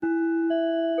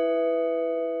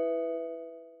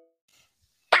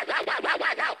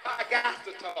got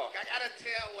to talk. I got to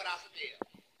tell what I feel.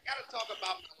 I got to talk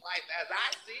about my life as I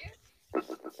see it.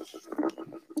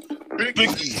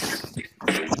 Biggie.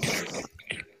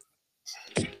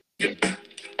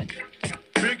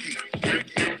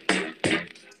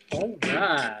 All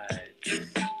right.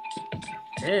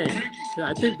 Dang.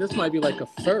 I think this might be like a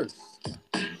first.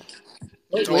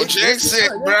 Oh, Don't jinx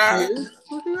it, bruh.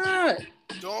 Look at that.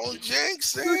 Don't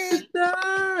jinx Look it. at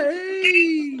that.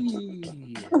 Hey.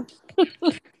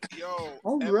 Yo,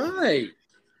 All Emily, right.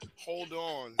 hold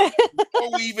on.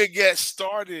 Before we even get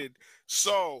started,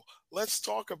 so let's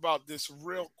talk about this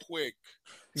real quick.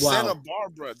 Wow. Santa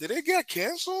Barbara, did it get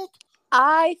canceled?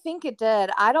 I think it did.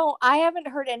 I haven't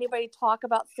heard anybody talk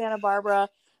about Santa Barbara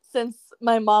since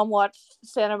my mom watched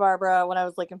Santa Barbara when I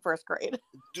was like in first grade.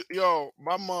 Yo,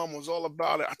 my mom was all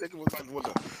about it. I think it was like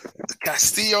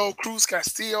Cruz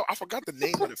Castillo. I forgot the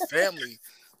name of the family,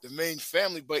 the main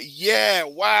family. But yeah,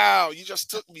 wow, you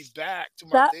just took me back to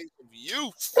my days of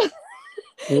youth.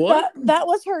 What? That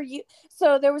was her.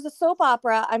 So there was a soap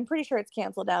opera. I'm pretty sure it's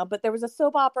canceled now, but there was a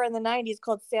soap opera in the 90s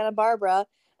called Santa Barbara.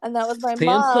 And that was my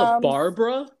mom. Santa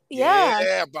Barbara?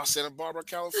 Yeah, about Santa Barbara,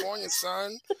 California,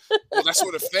 son. Well, that's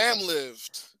where the fam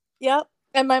lived. Yep.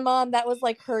 And my mom, that was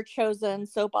like her chosen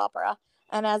soap opera.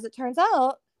 And as it turns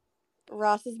out,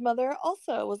 Ross's mother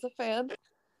also was a fan.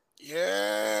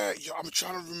 Yeah. Yo, I'm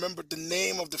trying to remember the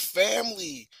name of the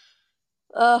family.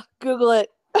 Google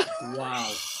it.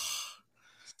 Wow.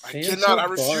 I cannot. I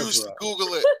refuse to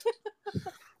Google it.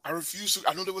 I refuse to.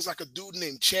 I know there was like a dude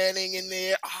named Channing in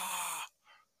there.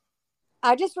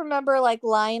 I just remember like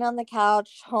lying on the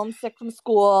couch, homesick from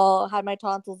school, had my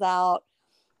tonsils out,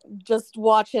 just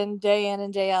watching day in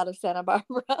and day out of Santa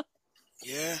Barbara.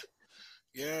 Yeah.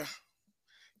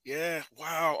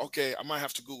 Wow. Okay, I might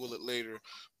have to Google it later.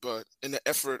 But in the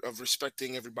effort of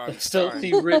respecting everybody's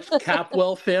filthy time. rich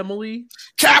Capwell family.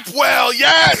 Capwell,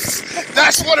 yes,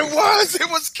 that's what it was. It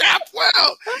was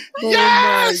Capwell.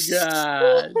 Yes! Oh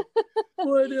my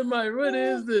god! What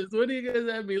is this? What do you guys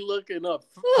have me looking up?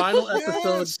 Final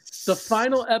episode. The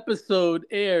final episode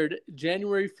aired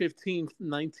January 15th,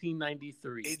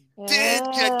 1993. It did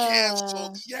get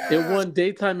canceled. Yes. It won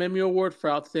Daytime Emmy Award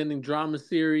for Outstanding Drama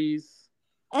Series.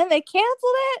 And they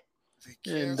canceled it?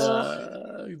 And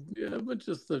a bunch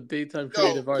of stuff. Daytime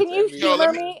Creative Arts. Can you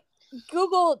humor me?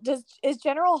 Google, is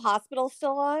General Hospital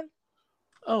still on?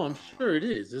 Oh, I'm sure it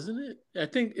is, isn't it? I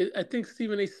think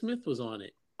Stephen A. Smith was on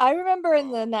it. I remember in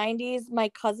the 90s, my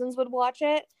cousins would watch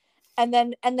it, and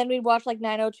then we'd watch like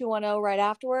 90210 right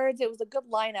afterwards. It was a good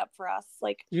lineup for us.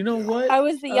 Like, you know what? I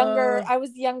was the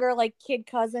younger like kid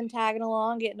cousin tagging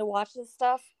along, getting to watch this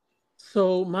stuff.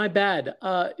 So my bad.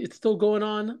 It's still going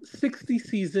on. 60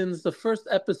 seasons. The first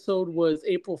episode was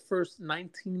April 1st,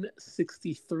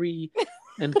 1963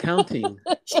 and counting.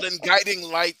 So then Guiding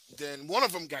Light, then one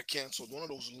of them got canceled. One of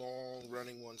those long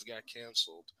running ones got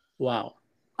canceled. Wow.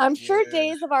 I'm sure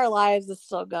Days of Our Lives is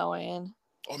still going.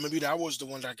 Or maybe that was the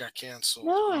one that got canceled.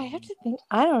 No, I have to think.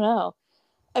 I don't know.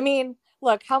 I mean,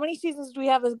 look, how many seasons do we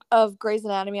have of Grey's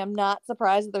Anatomy? I'm not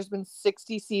surprised that there's been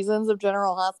 60 seasons of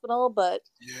General Hospital, but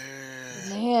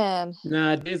man.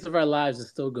 Nah, Days of Our Lives is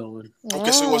still going.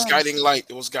 Okay, so it was Guiding Light.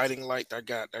 It was Guiding Light that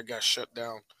got shut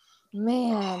down.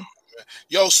 Man.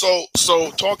 Yo, so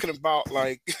talking about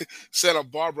like Santa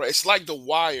Barbara, it's like The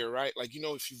Wire, right? Like, you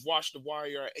know, if you've watched The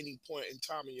Wire at any point in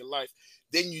time in your life,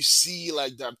 then you see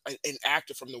like an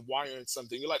actor from The Wire and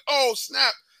something. You're like, oh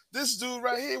snap, this dude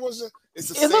right here it's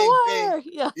the same thing.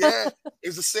 Yeah,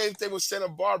 it's the same thing with Santa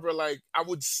Barbara. Like, I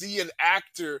would see an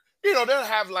actor, you know, they'll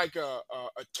have like a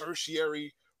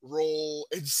tertiary role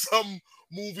in some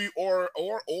movie or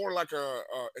like an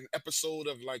episode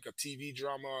of like a TV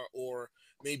drama, or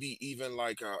maybe even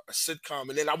like a sitcom,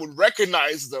 and then I would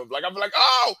recognize them. Like, I'd be like,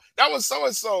 oh, that was so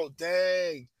and so.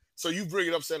 Dang. So you bring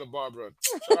it up, Santa Barbara.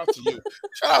 Shout out to you.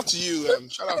 Shout out to you.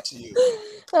 Shout out to you.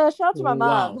 Shout out to my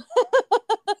mom.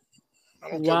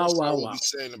 I don't care what I will be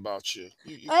saying about you.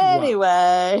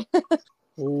 Anyway.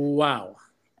 Wow.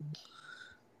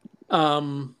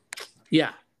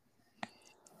 Yeah.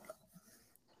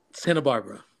 Santa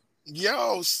Barbara.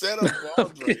 Yo, Santa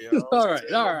Barbara. Yo. All right.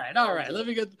 Let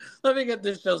me get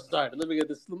this show started. Let me get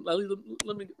the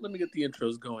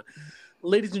intros going.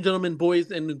 Ladies and gentlemen, boys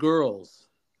and girls,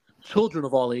 children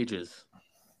of all ages.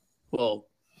 Well,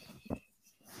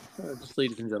 just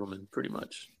ladies and gentlemen, pretty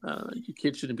much. You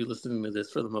kids shouldn't be listening to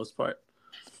this for the most part.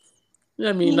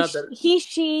 I mean, not that he,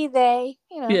 she, they.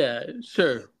 You know. Yeah,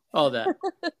 sure, all that.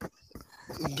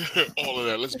 All of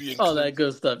that. Let's be included. All that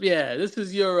good stuff. Yeah, this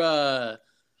is your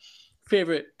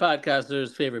favorite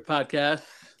podcaster's favorite podcast.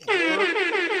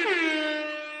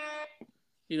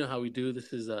 You know how we do.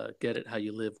 This is Get It How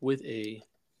You Live with a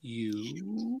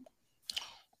U.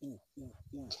 Ooh, ooh,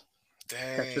 ooh.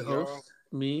 That's your Dang, yo. host,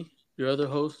 me, your other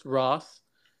host, Ross.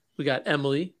 We got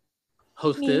Emily, Me.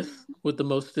 hostess with the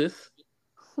mostest.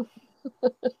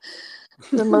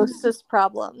 The mostest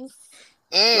problems.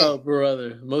 Oh,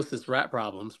 brother. Mostest rat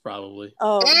problems, probably.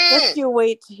 Oh, just you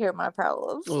wait to hear my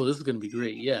problems. Oh, this is going to be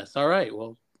great. Yes. All right.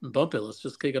 Well, bump it. Let's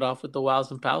just kick it off with the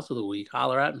wows and pals of the week.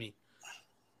 Holler at me.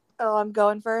 Oh, I'm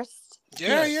going first.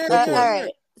 Yeah, Yes, yeah. go for it. All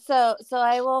right. So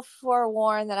I will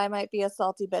forewarn that I might be a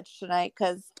salty bitch tonight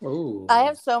because Oh. I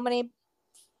have so many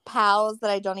pals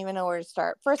that I don't even know where to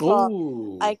start. First of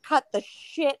all, I cut the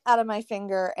shit out of my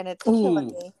finger and it's killing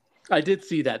me. I did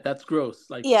see that. That's gross.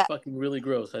 Like, Yeah. fucking really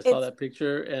gross. I saw that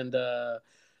picture and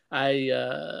I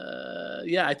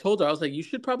told her, I was like, you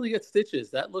should probably get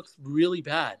stitches. That looks really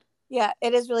bad. Yeah,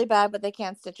 it is really bad, but they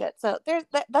can't stitch it. So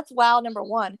that's wow number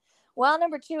one. Wow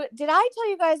number two, did I tell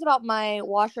you guys about my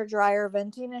washer dryer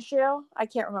venting issue? I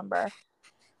can't remember.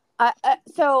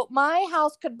 So my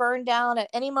house could burn down at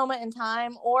any moment in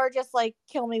time or just like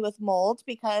kill me with mold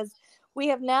because we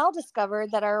have now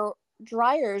discovered that our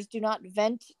dryers do not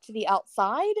vent to the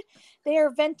outside. They are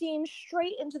venting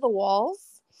straight into the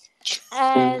walls.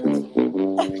 And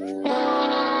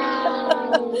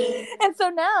and so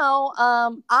now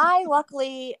I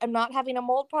luckily am not having a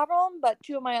mold problem, but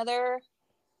two of my other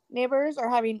neighbors are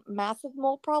having massive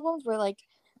mold problems where like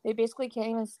they basically can't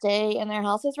even stay in their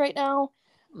houses right now.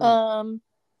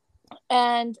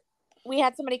 And we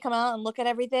had somebody come out and look at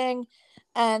everything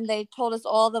and they told us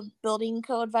all the building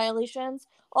code violations.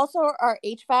 Also, our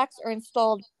HVACs are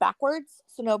installed backwards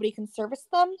so nobody can service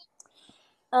them.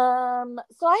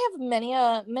 So I have many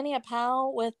a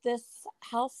pal with this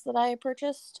house that I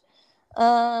purchased.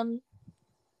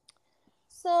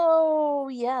 So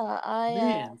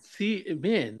yeah,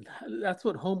 man, that's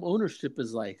what home ownership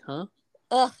is like, huh?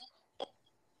 Ugh.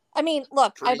 I mean,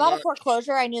 look, Pretty I bought much. a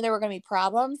foreclosure. I knew there were going to be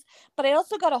problems, but I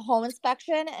also got a home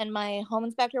inspection, and my home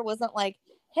inspector wasn't like,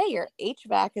 "Hey, your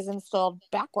HVAC is installed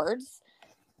backwards."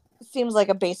 Seems like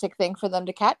a basic thing for them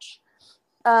to catch.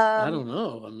 I don't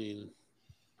know. I mean,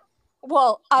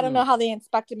 well, I don't know how they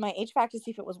inspected my HVAC to see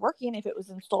if it was working, if it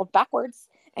was installed backwards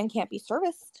and can't be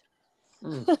serviced.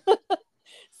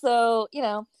 So, you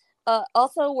know,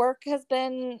 also work has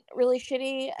been really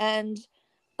shitty, and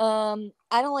I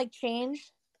don't like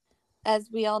change, as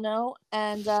we all know,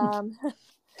 and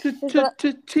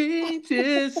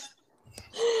changes.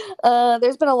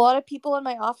 There's been a lot of people in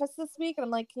my office this week, and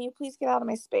I'm like, can you please get out of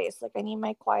my space? Like, I need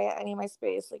my quiet. I need my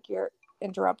space. Like, you're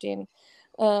interrupting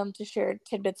to share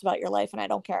tidbits about your life, and I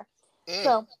don't care.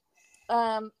 So,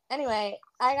 anyway,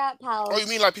 I got pals. Oh, you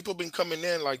mean like people been coming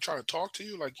in, like trying to talk to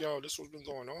you? Like, yo, this what's been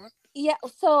going on? Yeah,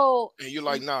 so... And you're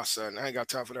like, nah, son, I ain't got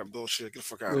time for that bullshit. Get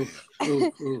the fuck out of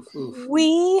here.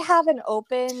 We have an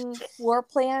open floor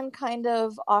plan kind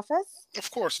of office.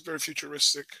 Of course, very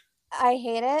futuristic. I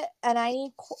hate it, and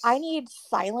I need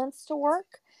silence to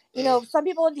work. You know, some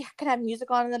people can have music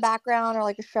on in the background or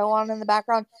like a show on in the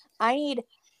background. I need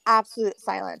absolute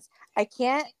silence. I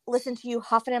can't listen to you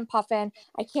huffing and puffing.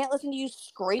 I can't listen to you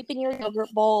scraping your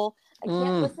yogurt bowl. I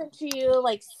can't listen to you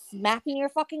like smacking your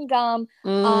fucking gum.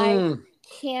 I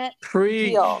can't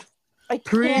deal. I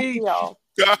can't deal.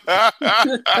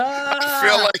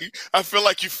 I feel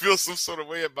like you feel some sort of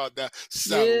way about that.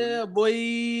 Yeah, boy.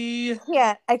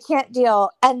 Yeah, I can't deal.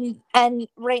 And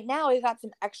right now we've got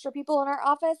some extra people in our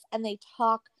office and they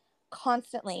talk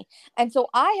constantly. And so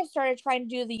I have started trying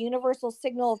to do the universal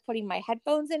signal of putting my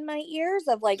headphones in my ears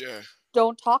of like,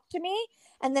 don't talk to me.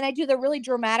 And then I do the really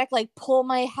dramatic, like pull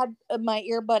my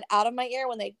earbud out of my ear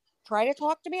when they try to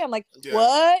talk to me. I'm like,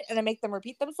 what? And I make them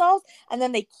repeat themselves. And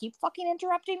then they keep fucking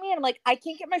interrupting me. And I'm like, I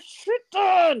can't get my shit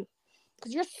done.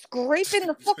 Because you're scraping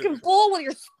the fucking bowl with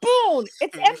your spoon.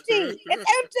 It's empty. It's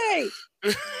empty.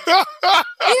 Eat a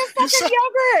fucking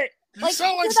yogurt. You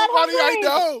sound like somebody I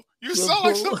know. You sound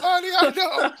like somebody I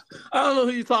know. I don't know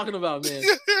who you're talking about, man.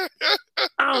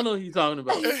 I don't know who you're talking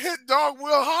about. Hit dog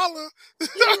will holler.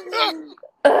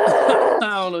 I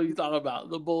don't know who you're talking about.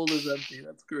 The bowl is empty.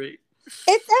 That's great.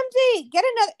 It's empty. Get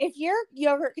another. If your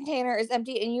yogurt container is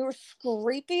empty and you were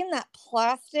scraping that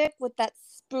plastic with that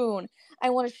spoon,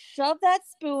 I want to shove that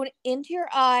spoon into your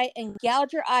eye and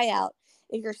gouge your eye out.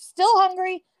 If you're still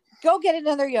hungry, go get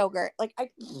another yogurt. Like, I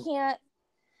can't.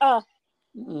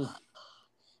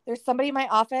 There's somebody in my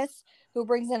office who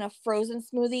brings in a frozen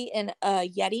smoothie in a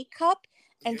Yeti cup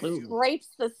and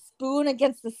scrapes the spoon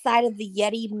against the side of the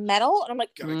Yeti metal. And I'm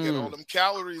like, gotta get all them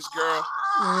calories, girl.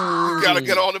 You gotta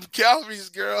get all them calories,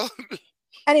 girl.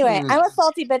 Anyway, I'm a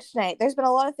salty bitch tonight. There's been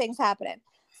a lot of things happening.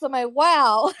 So my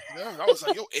wow, Yeah, I was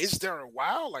like, yo, is there a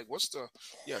wow? Like, what's the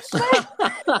yes?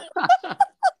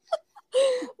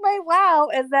 my wow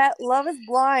is that Love Is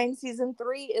Blind season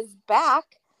 3 is back,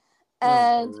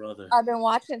 and brother. I've been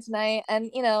watching it tonight, and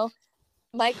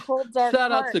my cold dark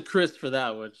Shout out heart. to Chris for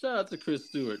that one. Shout out to Chris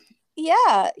Stewart. Yeah.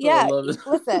 I love it.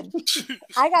 Listen,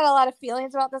 I got a lot of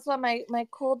feelings about this one. My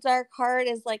cold dark heart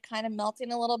is like kind of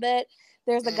melting a little bit.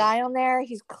 There's a guy on there.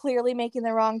 He's clearly making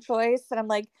the wrong choice, and I'm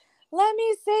like, let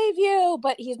me save you.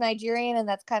 But he's Nigerian, and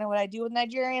that's kind of what I do with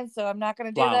Nigerians, so I'm not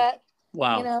going to do that.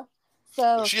 Wow.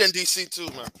 So she in DC too,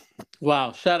 man.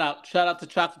 Wow. Shout out to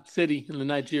Chocolate City and the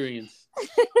Nigerians.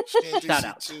 She in DC Shout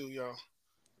out too, yo.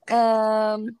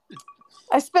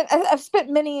 I've spent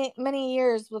many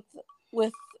years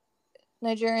with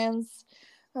Nigerians.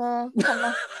 Kind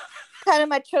of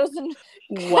my chosen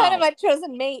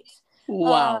mate.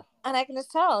 Wow. And I can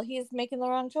just tell he's making the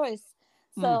wrong choice.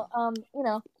 So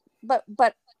but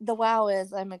the wow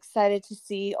is I'm excited to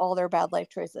see all their bad life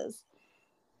choices.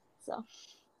 So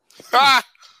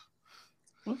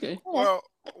Okay. Well,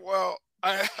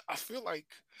 I feel like,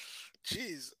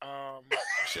 geez, I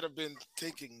should have been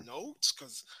taking notes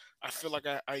because I feel like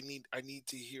I need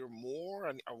to hear more.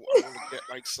 I want to get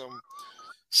like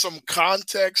some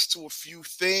context to a few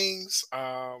things.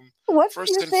 What's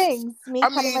first your and things?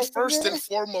 First and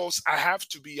foremost, I have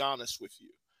to be honest with you.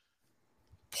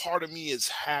 Part of me is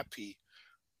happy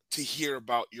to hear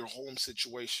about your home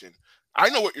situation. I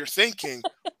know what you're thinking.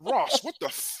 Ross, what the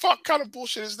fuck kind of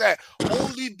bullshit is that?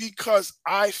 Only because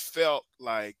I felt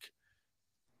like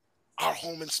our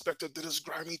home inspector did us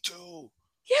grimy too.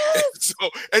 Yes.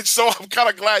 And so I'm kind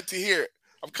of glad to hear it.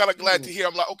 I'm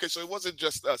like, okay, so it wasn't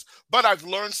just us. But I've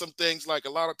learned some things, like a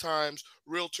lot of times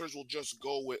realtors will just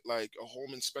go with like a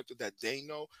home inspector that they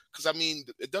know. Because I mean,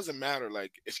 it doesn't matter.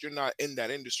 Like if you're not in that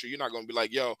industry, you're not going to be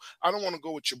like, yo, I don't want to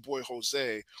go with your boy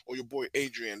Jose or your boy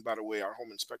Adrian. By the way, our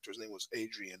home inspector's name was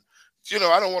Adrian.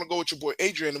 I don't want to go with your boy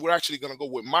Adrian. We're actually going to go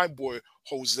with my boy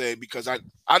Jose because I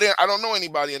don't know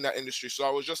anybody in that industry. So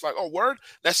I was just like, oh, word,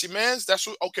 that's your man's. That's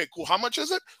what, okay, cool. How much is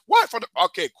it? What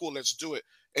okay, cool. Let's do it.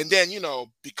 And then,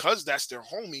 because that's their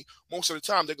homie, most of the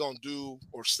time they're going to do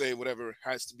or say whatever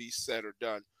has to be said or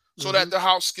done so that the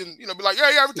house can, be like,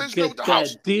 yeah, everything's good with the house.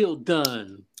 Get that deal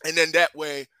done. And then that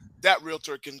way, that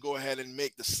realtor can go ahead and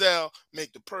make the sale,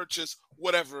 make the purchase,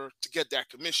 whatever, to get that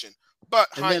commission. But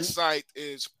hindsight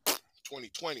is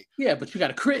 2020. Yeah, but you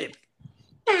got a crib.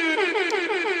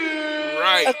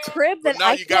 Right. A crib that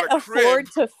I can't afford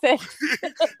to fix.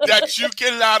 That you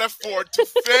cannot afford to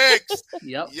fix.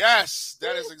 Yep. Yes,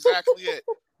 that is exactly it.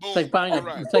 Boom. It's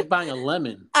like buying a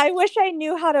lemon. I wish I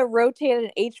knew how to rotate an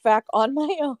HVAC on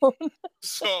my own.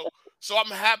 So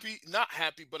I'm happy, not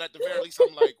happy, but at the very least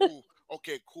I'm like, ooh,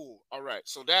 okay, cool. All right.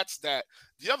 So that's that.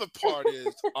 The other part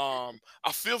is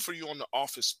I feel for you on the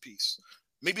office piece.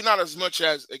 Maybe not as much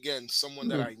as, again, someone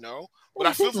that I know, but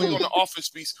I feel for you on the office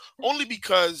piece only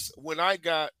because when I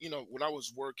got, when I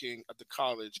was working at the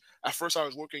college, at first I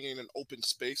was working in an open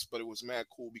space, but it was mad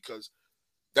cool because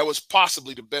that was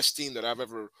possibly the best team that I've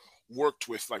ever worked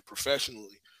with, like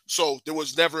professionally. So there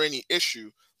was never any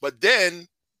issue. But then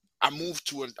I moved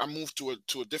to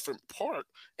a different part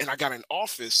and I got an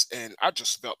office and I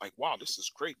just felt like, wow, this is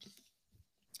great.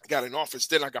 I got an office.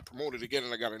 Then I got promoted again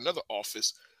and I got another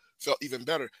office. Felt even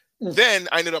better. Then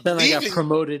I ended up leaving. I got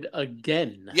promoted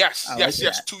again. Yes.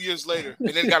 2 years later. And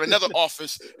then got another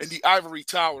office in the Ivory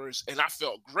Towers. And I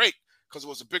felt great because it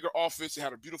was a bigger office. It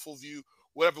had a beautiful view,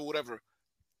 whatever.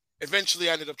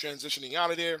 Eventually, I ended up transitioning out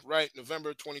of there, right?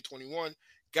 November 2021.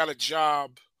 Got a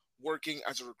job working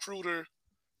as a recruiter.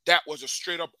 That was a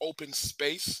straight up open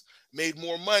space. Made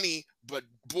more money, but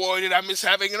boy, did I miss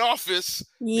having an office.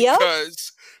 Yep.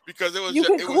 Because it was you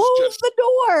just, could close the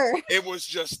door. It was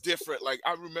just different. Like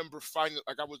I remember finding,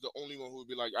 like I was the only one who would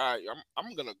be like, all right,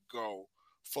 I'm gonna go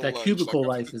for that lunch. cubicle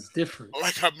life is different.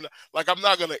 I'm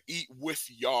not gonna eat with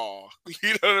y'all.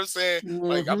 You know what I'm saying? Mm-hmm.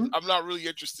 Like I'm not really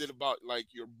interested about like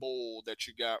your bowl that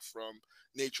you got from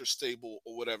Nature Stable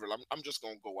or whatever. I'm just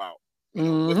gonna go out.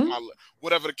 With my,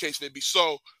 whatever the case may be.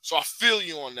 So I feel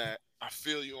you on that.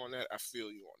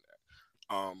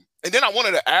 And then I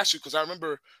wanted to ask you, because I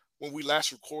remember when we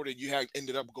last recorded, you had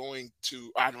ended up going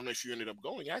to, I don't know if you ended up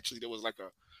going, actually, there was like a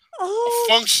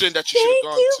function that you should have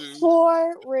gone to. Thank you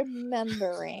for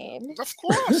remembering. Of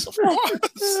course.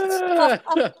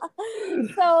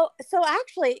 So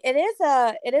actually, it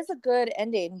is a good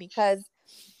ending because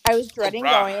I was dreading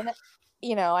going.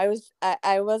 I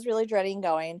was really dreading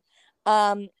going.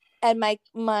 And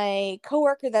my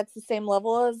coworker that's the same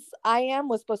level as I am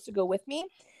was supposed to go with me.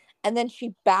 and then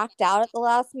she backed out at the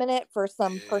last minute for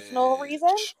some personal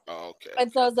reason. Oh, okay.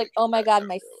 And so I was like, oh my God,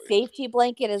 my safety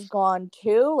blanket is gone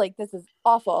too. Like, this is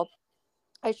awful.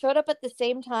 I showed up at the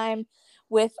same time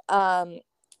with,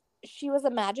 she was a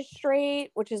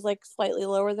magistrate, which is like slightly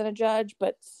lower than a judge,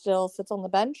 but still sits on the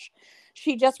bench.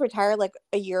 She just retired like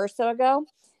a year or so ago.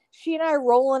 She and I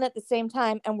roll in at the same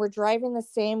time, and we're driving the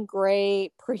same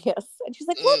gray Prius. And she's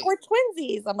like, look, we're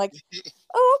twinsies. I'm like,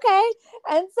 oh, okay.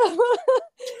 And so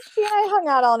she and I hung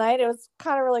out all night. It was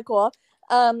kind of really cool.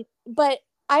 But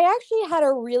I actually had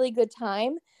a really good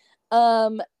time.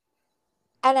 And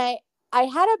I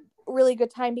had a really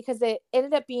good time because it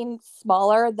ended up being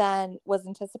smaller than was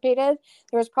anticipated.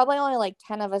 There was probably only like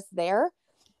 10 of us there,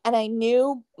 and I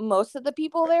knew most of the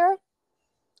people there.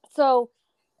 So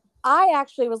I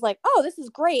actually was like, oh, this is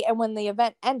great. And when the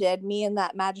event ended, me and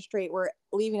that magistrate were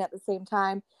leaving at the same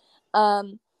time.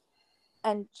 And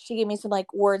she gave me some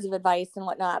like words of advice and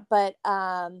whatnot. But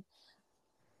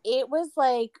it was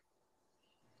like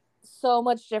so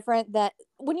much different that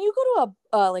when you go to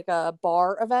a like a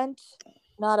bar event,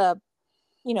 not a,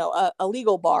 you know, a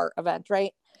legal bar event,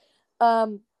 right?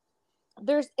 It's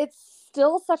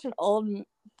still such an old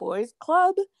boys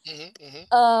club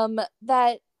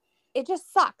that it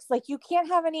just sucks. Like, you can't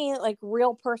have any like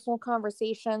real personal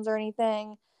conversations or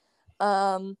anything.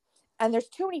 And there's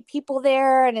too many people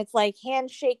there, and it's like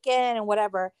handshaking and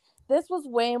whatever. This was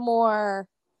way more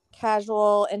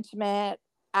casual, intimate,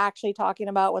 actually talking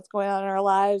about what's going on in our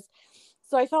lives.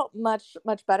 So I felt much,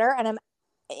 much better. And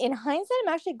in hindsight,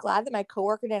 I'm actually glad that my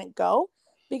coworker didn't go,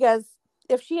 because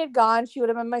if she had gone, she would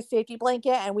have been my safety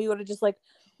blanket, and we would have just like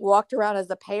walked around as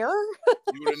a pair.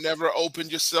 You would have never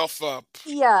opened yourself up.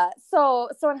 Yeah. So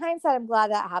in hindsight, I'm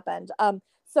glad that happened.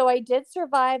 So I did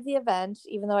survive the event,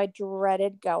 even though I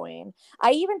dreaded going.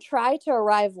 I even tried to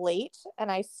arrive late,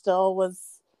 and I still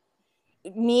was.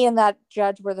 Me and that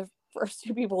judge were the first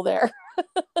two people there.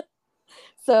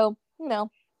 So, you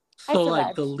know, I So, like,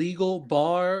 survived. the legal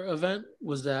bar event,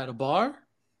 was that a bar?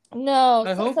 No.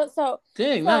 I hope. So-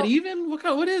 Dang, not even?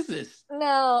 What is this?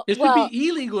 No. It should be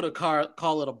illegal to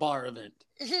call it a bar event.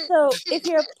 So if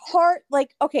you're part,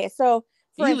 like, okay, so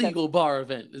for instance, Illegal bar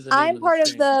event is the name I'm of part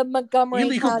this of thing. the Montgomery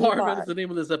Illegal County bar Bar. event is the name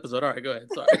of this episode. All right, go ahead.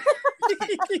 Sorry.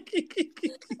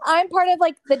 I'm part of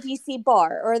like the DC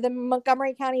bar or the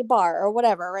Montgomery County Bar or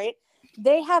whatever, right?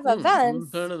 They have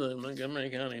events. Part of the Montgomery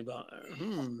County Bar.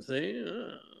 See?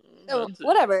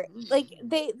 Whatever. Like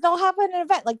they'll have an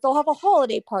event, like they'll have a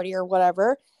holiday party or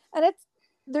whatever, and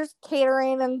there's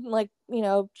catering and like, you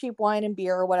know, cheap wine and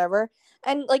beer or whatever,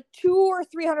 and like 200 or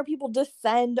 300 people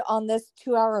descend on this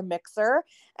 2-hour mixer,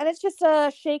 and it's just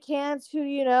a shake hands, who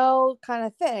you know, kind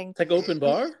of thing. It's like open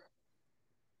bar?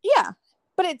 Yeah,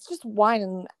 but it's just wine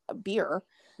and beer.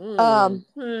 But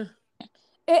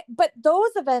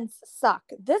those events suck.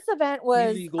 This event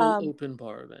was illegal open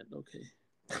bar event. Okay.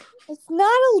 It's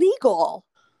not illegal.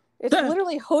 It's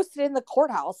literally hosted in the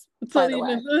courthouse.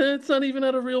 It's not even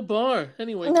at a real bar.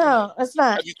 Anyway. No, it's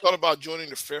not. Have you thought about joining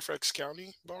the Fairfax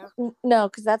County bar? No,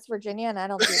 because that's Virginia, and I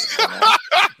don't do Virginia.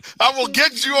 I will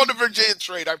get you on the Virginia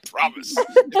train, I promise.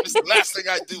 It's the last thing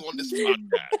I do on this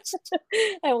podcast.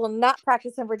 I will not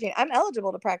practice in Virginia. I'm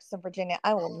eligible to practice in Virginia.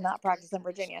 I will not practice in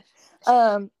Virginia.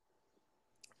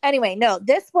 Anyway, no,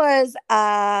 this was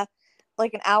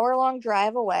like an hour-long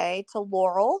drive away to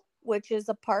Laurel, which is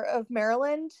a part of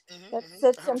Maryland that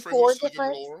sits in four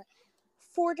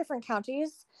different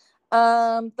counties.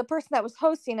 The person that was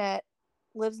hosting it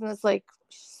lives in this like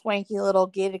swanky little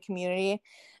gated community,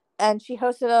 and she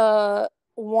hosted a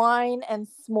wine and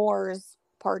s'mores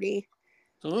party.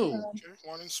 Oh, okay.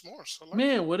 Wine and s'mores.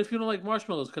 Man, what if you don't like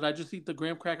marshmallows? Could I just eat the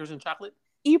graham crackers and chocolate?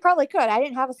 You probably could. I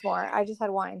didn't have a s'more. I just had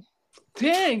wine.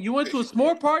 Dang, you went to a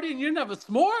s'more party and you didn't have a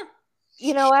s'more?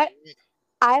 You know what?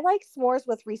 I like s'mores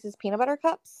with Reese's peanut butter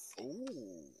cups.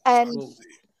 Ooh, and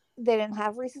they didn't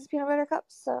have Reese's peanut butter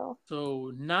cups, so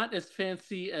not as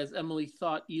fancy as Emily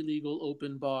thought. Illegal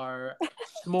open bar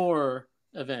s'more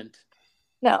event.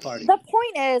 No, party. The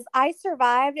point is, I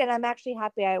survived, and I'm actually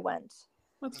happy I went.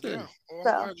 That's good. Yeah,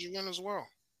 well, I'm glad you went as well.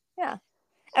 Yeah,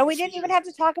 and we didn't even have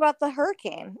to talk about the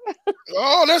hurricane.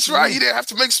 Oh, that's right. You didn't have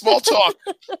to make small talk.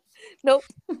 Nope.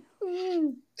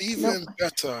 Even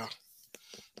better.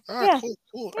 All right,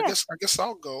 cool. Yeah. I guess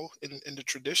I'll go in the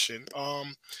tradition.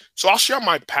 So I'll share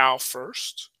my pal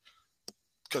first,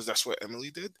 because that's what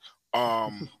Emily did.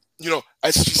 You know,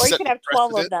 as she or said, you could have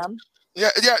 12 of them. Yeah.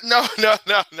 No.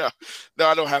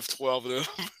 I don't have 12 of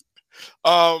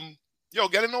them. Yo,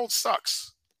 getting old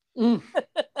sucks.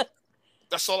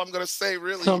 That's all I'm gonna say,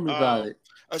 really. Tell me about it.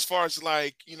 As far as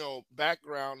like, you know,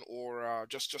 background or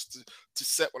just to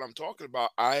set what I'm talking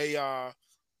about,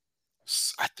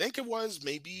 I think it was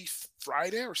maybe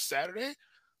Friday or Saturday.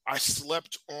 I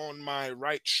slept on my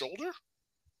right shoulder.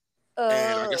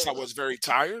 And I guess I Oh, was very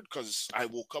tired because I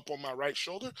woke up on my right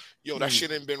shoulder. Yo, that Mm.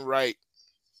 shit ain't been right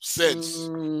since.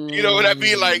 You know what I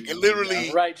mean? Like That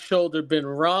literally. right shoulder been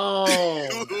wrong.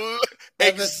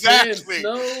 Ever since. Exactly.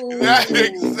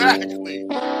 Exactly.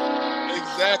 No.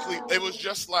 Exactly. It was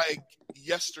just like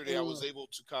yesterday. I was able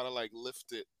to kind of like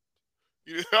lift it.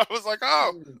 You know, I was like,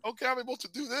 oh, Mm. okay, I'm able to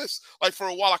do this. Like for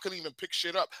a while, I couldn't even pick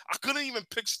shit up. I couldn't even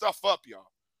pick stuff up,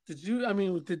 y'all. Did you? I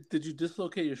mean, did you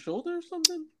dislocate your shoulder or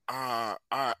something? I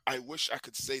wish I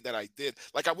could say that I did.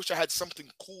 Like I wish I had something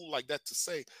cool like that to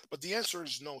say, but the answer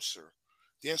is no, sir.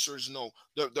 The answer is no.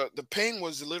 The pain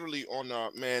was literally on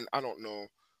man, I don't know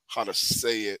how to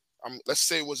say it. Let's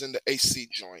say it was in the AC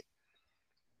joint.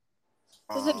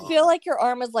 does it Uh, feel like your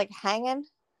arm is like hanging?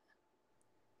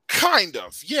 kind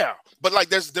of, yeah. But like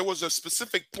there was a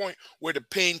specific point where the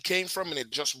pain came from and it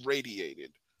just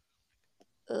radiated.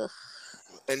 Ugh.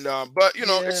 And but you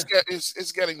know, Yeah.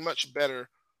 it's getting much better.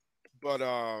 But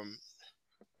I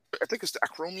think it's the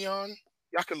acromion.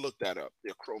 Y'all can look that up.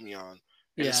 The acromion. And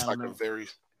Yeah, it's I like don't a know. very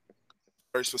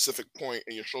specific point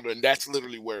in your shoulder, and that's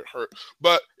literally where it hurt.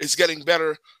 But it's getting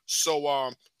better.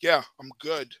 So yeah, I'm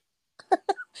good.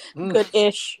 Mm.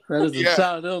 Good-ish. That doesn't Yeah.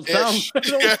 sound. That don't sound. Ish. That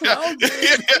don't Yeah. sound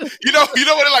Yeah. good. You know what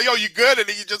they're like, yo, you good? And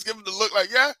then you just give them the look like,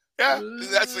 yeah.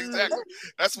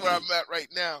 That's where I'm at right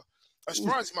now. As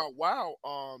far as my wow,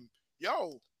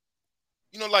 yo,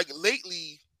 you know, like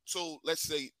lately, so let's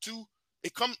say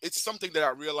it's something that I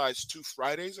realized 2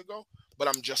 Fridays ago, but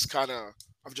I've just kind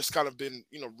of been,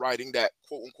 you know, riding that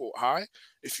quote unquote high,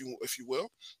 if you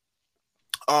will.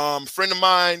 Friend of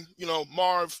mine, you know,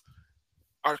 Marv,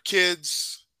 our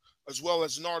kids, as well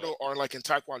as Nardo are like in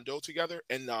Taekwondo together,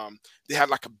 and they had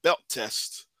like a belt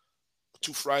test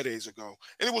 2 Fridays ago.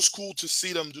 And it was cool to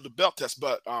see them do the belt test,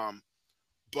 but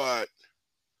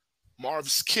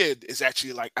Marv's kid is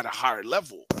actually like at a higher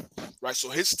level, right? So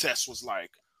his test was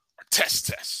like a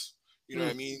test. You know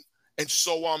what I mean? And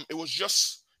so it was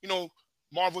just, you know,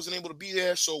 Marv wasn't able to be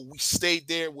there, so we stayed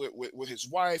there with his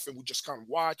wife, and we just kind of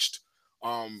watched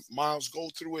Miles go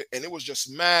through it, and it was just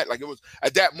mad. Like it was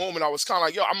at that moment, I was kind of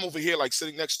like, yo, I'm over here like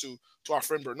sitting next to our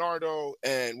friend Bernardo,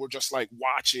 and we're just like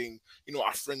watching, you know,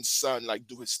 our friend's son like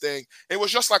do his thing. It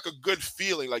was just like a good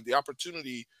feeling, like the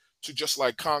opportunity to just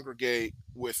like congregate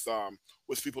with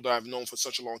people that I've known for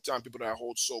such a long time, people that I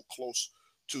hold so close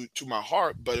to my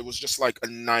heart. But it was just like a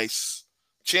nice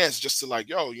chance just to like,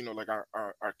 yo, you know, like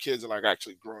our kids are like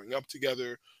actually growing up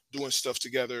together, doing stuff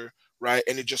together, right?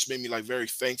 And it just made me like very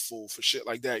thankful for shit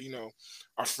like that. You know,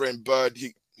 our friend Bud,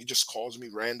 he just calls me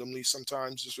randomly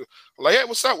sometimes, just like, hey,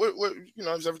 what's up? What you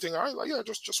know, is everything all right? Like, yeah,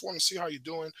 just want to see how you're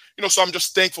doing. You know, so I'm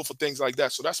just thankful for things like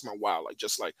that. So that's my wow, like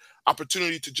just like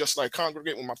opportunity to just like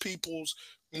congregate with my peoples.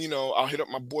 You know, I'll hit up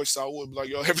my boy Saul, be like,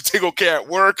 yo, everything okay at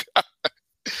work?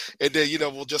 And then, you know,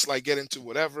 we'll just like get into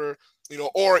whatever, you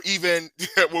know, or even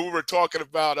when we were talking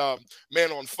about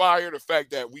Man on Fire, the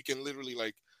fact that we can literally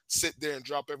like sit there and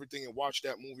drop everything and watch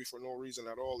that movie for no reason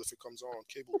at all if it comes on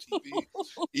cable TV,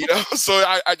 you know. So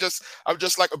I'm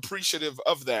just like appreciative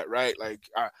of that, right? Like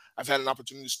I've had an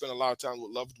opportunity to spend a lot of time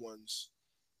with loved ones.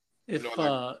 If You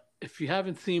know, like, if you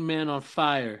haven't seen Man on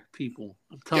Fire, people,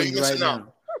 I'm yeah, telling you you right missing out.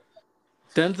 now,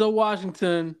 Denzel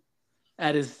Washington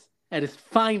at his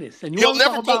finest, and you He'll always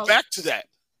never talk go about back to that.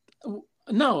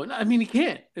 no, I mean he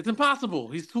can't. It's impossible.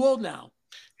 He's too old now.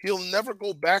 He'll never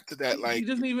go back to that. He Like,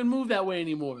 doesn't even move that way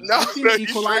anymore. no, You seen no, he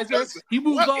sure Equalizer? doesn't. He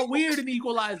moves What? all weird in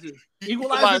Equalizer.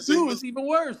 Equalizer Equalizer, 2 is even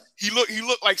worse. he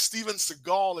looked like Steven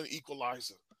Seagal in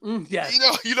Equalizer. Yes.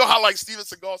 You know how like Steven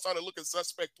Seagal started looking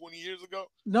suspect 20 years ago.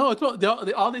 No, it's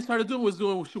all they started doing was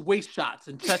doing waist shots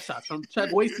and chest shots from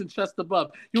waist and chest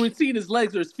above. You ain't seeing his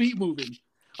legs or his feet moving.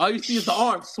 All you see is the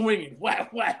arms swinging,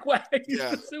 whack, whack, whack. He's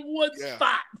Yeah. just in one Yeah.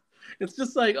 spot. It's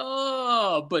just like,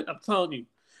 oh, but I'm telling you,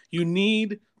 you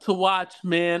need to watch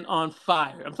Man on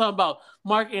Fire. I'm talking about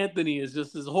Mark Anthony is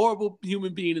just this horrible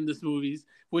human being in this movie,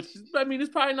 which, I mean,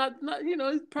 it's probably not you know,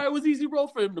 it probably was an easy role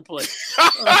for him to play.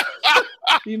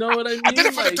 You know what I mean? I did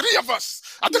it for Like, the three of us.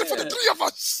 I did it for the yeah. three of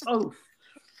us.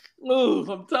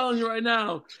 Oh, I'm telling you right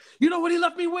now. You know what he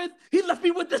left me with? He left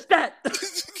me with the stat. But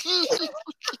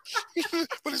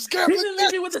it's He gambling. didn't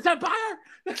leave me with the Empire.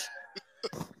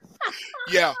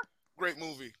 Yeah, great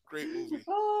movie. Great movie.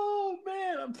 Oh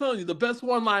man, I'm telling you, the best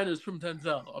one-liners from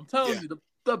Denzel. I'm telling Yeah. you,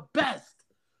 the best.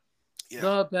 Yeah.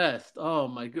 The best. Oh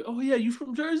my god. Oh yeah, you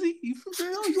from Jersey? You from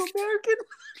Jersey? Oh, you American?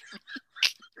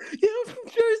 Yeah, I'm from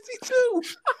Jersey too.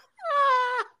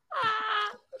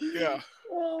 Yeah.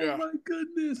 Oh Yeah. my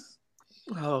goodness.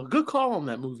 Oh, good call on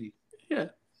that movie. Yeah.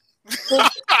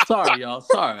 Sorry, y'all.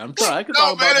 Sorry. I'm sorry. I could No,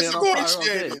 talk man, about it's Man on Fire all day.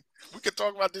 appreciated. We could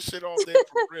talk about this shit all day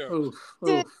for real. Oof,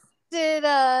 Did- oof. Did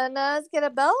Nas get a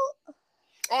belt?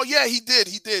 Oh yeah, he did.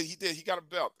 He got a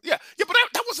belt. Yeah, but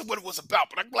that wasn't what it was about.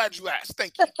 But I'm glad you asked.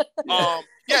 Thank you.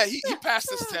 Yeah. He passed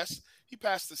this test. He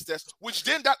passed this test, which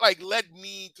then that like led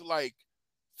me to like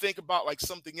think about like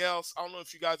something else. I don't know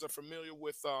if you guys are familiar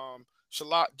with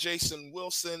Shalat Jason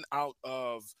Wilson out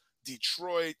of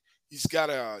Detroit. He's got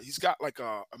like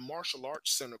a martial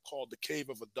arts center called the Cave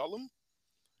of Adullam.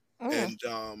 And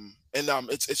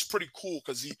it's pretty cool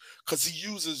because he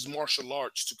uses martial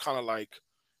arts to kind of like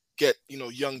get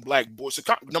young black boys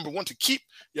to number one to keep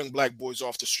young black boys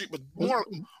off the street, but more.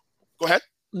 Go ahead.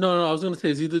 No, I was gonna say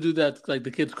is either do that like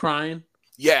the kids crying.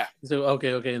 Yeah. So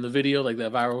okay, in the video, like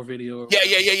that viral video.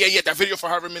 Yeah. That video for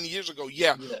however many years ago.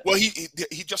 Yeah. Well, he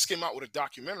just came out with a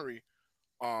documentary,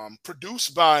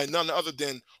 produced by none other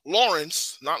than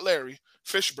Lawrence, not Larry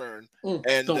Fishburne,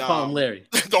 and don't call him Larry.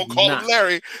 Don't call him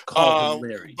Larry. Call him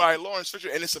Larry. By Lawrence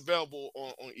Fishburne, and it's available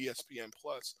on ESPN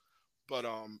Plus. But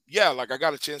yeah, like I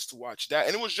got a chance to watch that,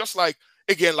 and it was just like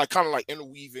again, like kind of like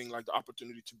interweaving like the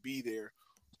opportunity to be there,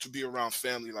 to be around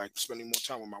family, like spending more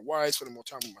time with my wife, spending more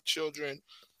time with my children,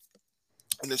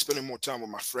 and then spending more time with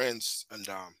my friends. And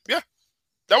yeah,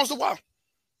 that was the wow.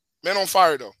 Man on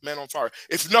Fire though, Man on Fire.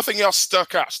 If nothing else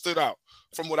stood out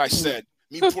from what I said,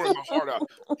 me pouring my heart out,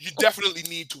 you definitely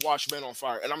need to watch Man on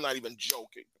Fire, and I'm not even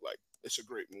joking. Like it's a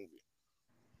great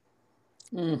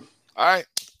movie. All right,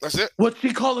 that's it. What's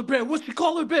she call her bear? What's she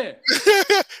call her bear?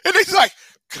 And he's like,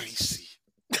 Greasy.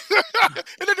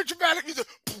 And then the dramatic music.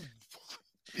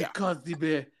 She calls the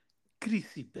bear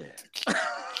Greasy Bear.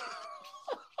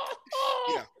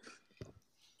 Yeah.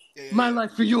 My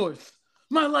life for yours.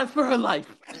 My life for her life.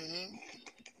 Mm-hmm.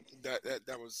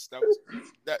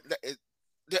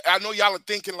 I know y'all are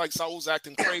thinking like Saul's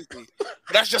acting crazy, but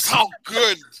that's just how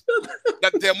good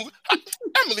that damn movie.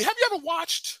 Emily, have you ever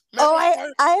watched?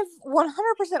 I've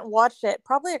 100% watched it,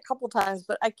 probably a couple times,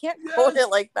 but I can't quote it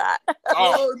like that.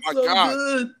 Oh my so god!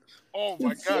 Good. Oh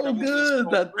my it's god! So good.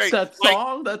 That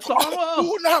song.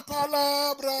 Oh. Una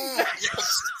palabra.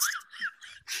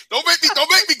 Don't make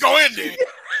me go in there.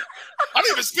 I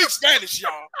don't even speak Spanish,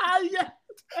 y'all. Yeah.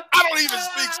 I don't even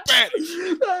speak Spanish.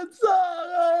 That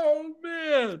song.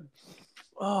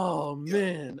 Oh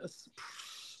man.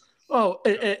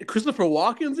 And Christopher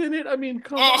Walken's in it. I mean,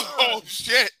 come on. Oh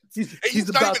shit. He's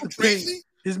about to crazy.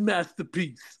 His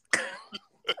masterpiece.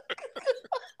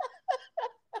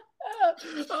 I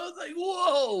was like,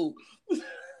 whoa.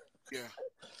 Yeah.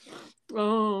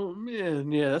 Oh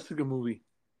man, yeah, that's a good movie.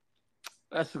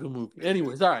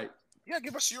 Anyways, all right. Yeah,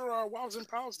 give us your wows and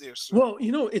pows there, sir. Well,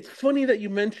 it's funny that you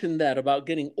mentioned that about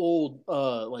getting old,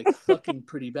 like fucking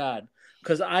pretty bad,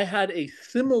 because I had a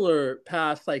similar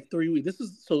past like 3 weeks.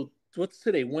 What's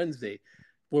today? Wednesday.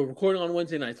 We're recording on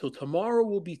Wednesday night, so tomorrow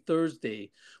will be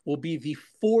Thursday. Will be the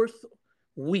 4th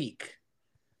week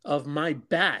of my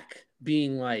back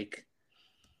being like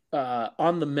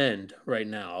on the mend right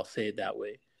now. I'll say it that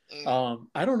way.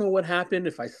 I don't know what happened,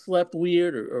 if I slept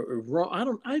weird or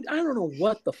wrong. I don't know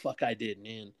what the fuck I did,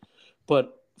 man.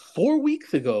 But 4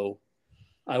 weeks ago,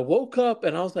 I woke up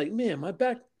and I was like, man, my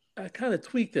back, I kind of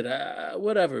tweaked it,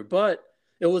 whatever. But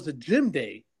it was a gym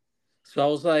day. So I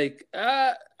was like,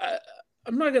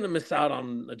 I'm not going to miss out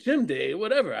on a gym day,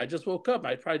 whatever. I just woke up.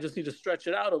 I probably just need to stretch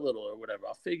it out a little or whatever.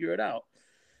 I'll figure it out.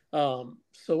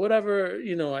 So whatever,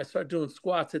 I started doing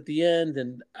squats at the end,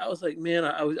 and I was like, man,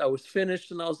 I was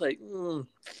finished, and I was like,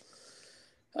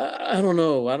 I don't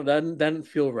know, that didn't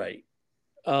feel right.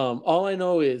 All I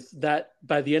know is that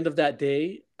by the end of that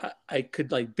day, I could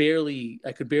barely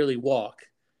walk,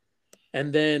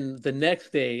 and then the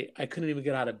next day I couldn't even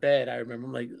get out of bed. I remember,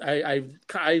 I'm like, I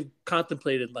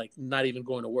contemplated like not even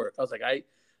going to work. I was like, I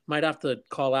might have to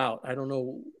call out. I don't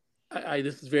know.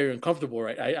 This is very uncomfortable,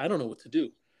 right? I don't know what to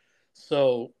do.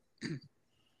 So,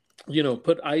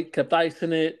 I kept ice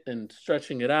in it and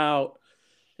stretching it out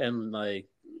and like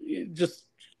just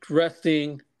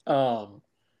resting.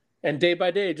 And day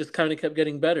by day, it just kind of kept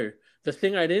getting better. The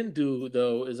thing I didn't do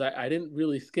though, is I didn't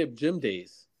really skip gym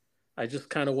days. I just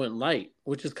kind of went light,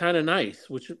 which is kind of nice,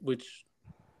 which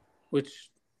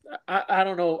I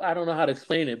don't know. I don't know how to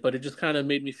explain it, but it just kind of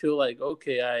made me feel like,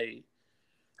 okay,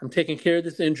 I'm taking care of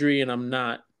this injury and I'm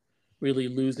not really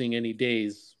losing any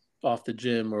days off the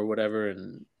gym or whatever.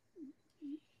 And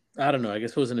I don't know, I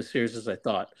guess it wasn't as serious as I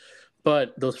thought.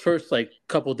 But those first like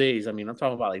couple days, I mean, I'm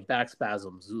talking about like back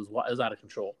spasms. It was out of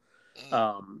control.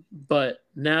 But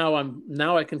now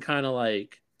I can kind of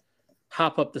like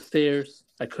hop up the stairs.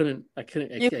 I couldn't. You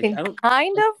can kind of pop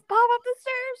up the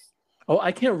stairs? Oh,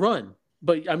 I can't run.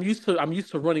 but I'm used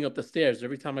to running up the stairs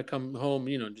every time I come home.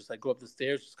 Just like go up the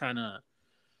stairs. Just kind of,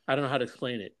 I don't know how to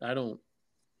explain it. I don't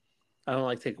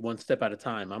like take one step at a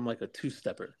time. I'm like a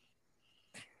two-stepper.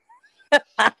 I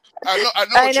know I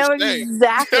what know you're saying.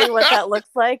 exactly what that looks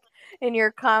like in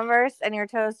your Converse, and your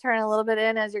toes turn a little bit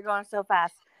in as you're going so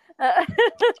fast.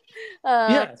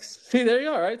 Yes. See, there you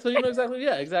are, right? So you know exactly.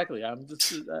 Yeah, exactly. I'm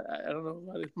just, I don't know.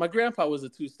 My grandpa was a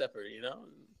two-stepper,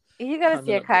 You got to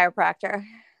see a chiropractor.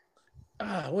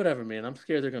 Whatever, man. I'm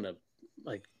scared they're gonna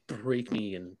like break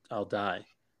me and I'll die.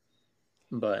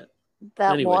 But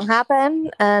that anyways. won't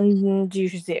happen, and you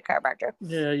should see a chiropractor.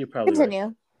 Yeah, you're probably Continue.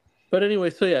 right. But anyway,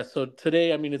 so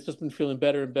today, I mean, it's just been feeling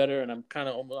better and better, and I'm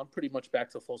pretty much back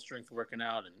to full strength working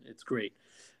out, and it's great.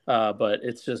 But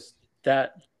it's just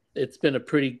that it's been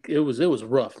it was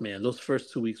rough, man. Those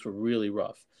first 2 weeks were really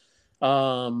rough.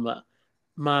 My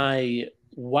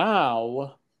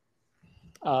wow,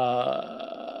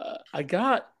 I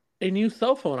got a new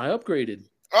cell phone. I upgraded.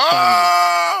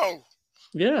 Oh,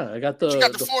 yeah, I got you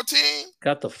got the 14.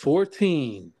 Got the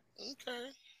 14. Okay.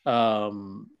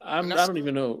 I don't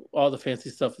even know all the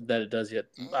fancy stuff that it does yet.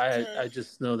 Okay. I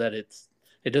just know that it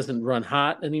doesn't run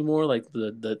hot anymore like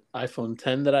the iPhone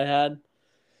 10 that I had.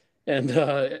 And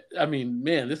I mean,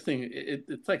 man, this thing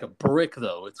it's like a brick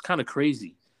though. It's kind of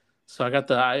crazy. So I got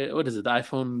the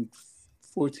iPhone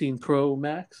 14 Pro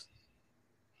Max.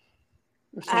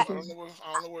 I don't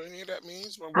know what any of that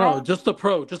means. But no, just the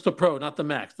Pro, not the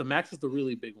Max. The Max is the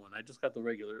really big one. I just got the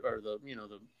regular or the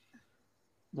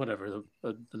whatever,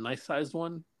 the nice sized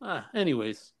one.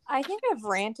 Anyways. I think I've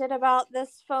ranted about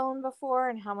this phone before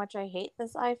and how much I hate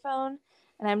this iPhone,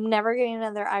 and I'm never getting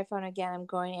another iPhone again. I'm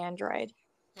going Android.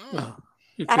 Oh,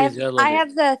 you're crazy. I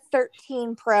have the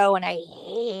 13 Pro, and I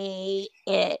hate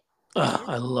it.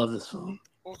 I love this phone.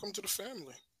 Welcome to the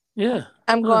family. Yeah.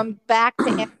 I'm going back to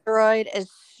Android as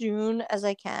soon as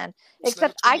I can.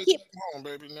 Except I keep to come home,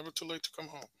 baby. Never too late to come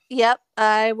home. Yep,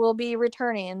 I will be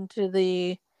returning to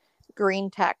the green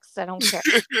text. I don't care.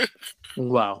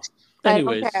 Wow.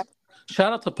 Anyways,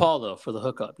 shout out to Paul though for the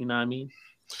hookup. You know what I mean?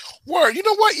 Word. You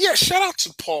know what? Yeah. Shout out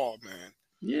to Paul, man.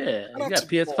 Yeah, you got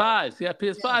PS5s. You got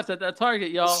PS5s at that Target,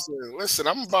 y'all. Listen,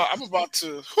 I'm about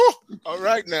to. Whew, all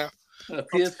right now.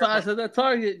 PS5s at that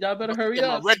Target. Y'all better hurry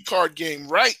up. My red card game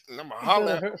right, and I'm gonna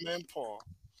holler at my man Paul.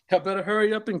 Y'all better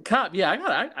hurry up and cop. Yeah,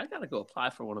 I gotta go apply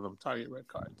for one of them Target red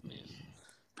cards, man.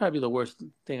 Probably the worst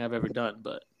thing I've ever done,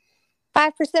 but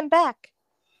 5% back.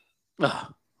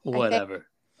 Whatever.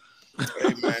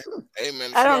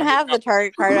 Amen. I don't have the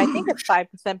Target card. I think it's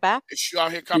 5% back. If you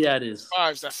out here copying it is.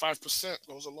 Fives, that 5%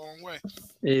 goes a long way.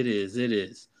 It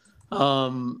is.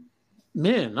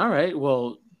 Man, all right.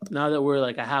 Well, now that we're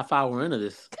like a half hour into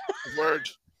this. Word.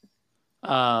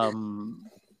 I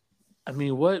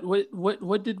mean,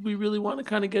 what did we really want to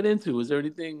kind of get into? Was there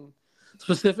anything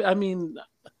specific? I mean,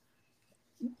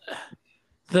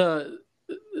 it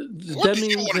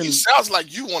sounds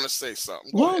like you want to say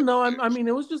something. Go ahead. No, I mean,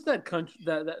 it was just that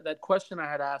question I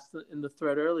had asked in the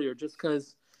thread earlier, just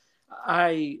because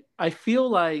I feel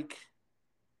like,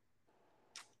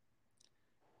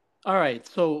 all right,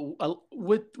 so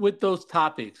with those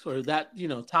topics or that,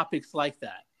 topics like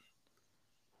that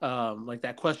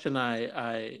question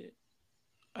I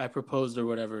proposed or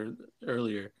whatever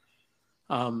earlier,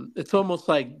 it's almost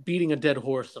like beating a dead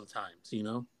horse sometimes,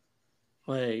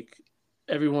 like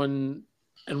everyone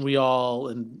and we all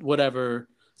and whatever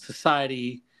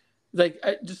society, like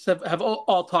I just have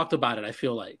all talked about it, I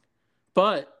feel like,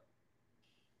 but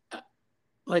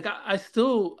like I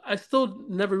still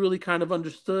never really kind of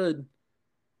understood,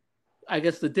 I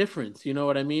guess, the difference, you know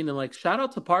what I mean? And like, shout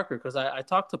out to Parker, because I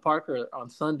talked to Parker on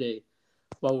Sunday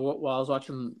while I was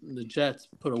watching the Jets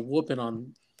put a whooping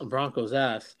on Broncos'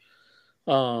 ass.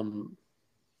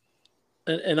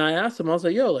 And I asked him, I was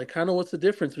like, yo, like, kind of what's the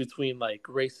difference between like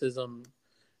racism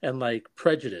and like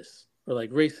prejudice, or like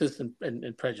racist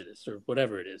and prejudice, or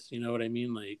whatever it is, you know what I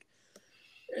mean? Like,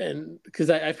 and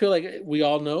because I feel like we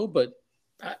all know, but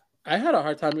I had a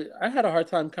hard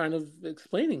time kind of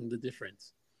explaining the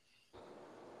difference.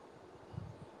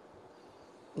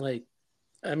 Like,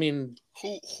 I mean,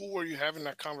 who were you having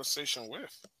that conversation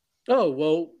with? Oh,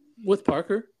 well, with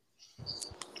Parker.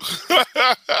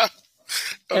 Okay.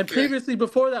 And previously,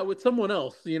 before that, with someone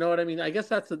else. You know what I mean? I guess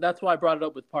that's why I brought it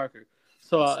up with Parker.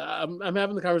 So I'm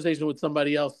having the conversation with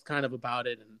somebody else, kind of about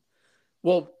it. And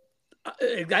well,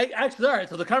 I actually, all right.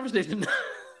 So the conversation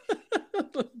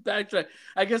backtrack,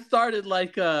 I guess, started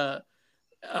like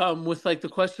with like the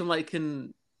question, like,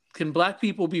 can Black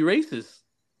people be racist?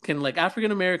 Can like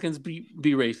African Americans be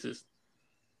racist?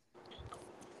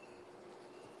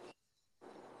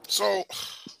 So,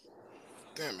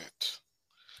 damn it.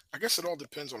 I guess it all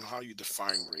depends on how you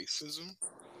define racism,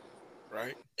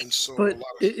 right? And so a But lot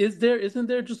of isn't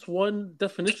there just one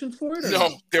definition for it or no,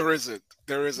 no? there isn't.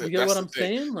 There You isn't. get That's what the I'm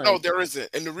thing. saying? No, Like, there isn't.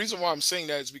 And the reason why I'm saying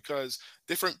that is because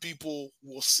different people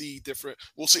will see different.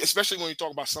 We'll see, especially when you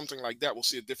talk about something like that, we'll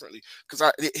see it differently.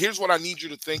 Because here's what I need you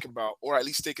to think about, or at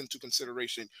least take into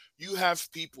consideration. You have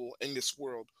people in this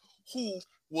world who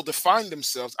will define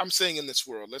themselves. I'm saying in this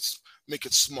world. Let's make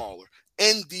it smaller.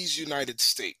 In these United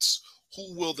States,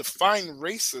 who will define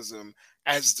racism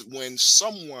as when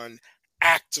someone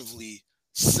actively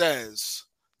says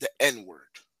the N word,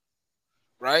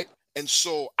 right? And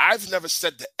so I've never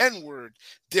said the N word,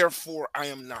 therefore I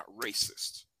am not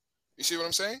racist. You see what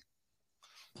I'm saying?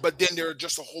 But then there are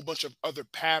just a whole bunch of other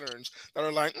patterns that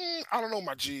are like, I don't know,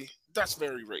 my G, that's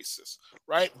very racist,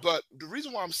 right? But the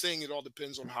reason why I'm saying it all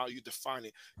depends on how you define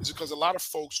it is because a lot of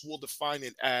folks will define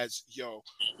it as, yo,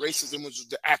 racism is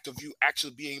the act of you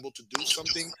actually being able to do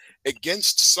something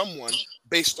against someone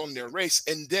based on their race.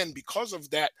 And then because of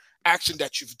that action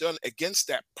that you've done against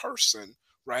that person,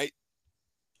 right?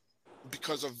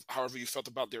 Because of however you felt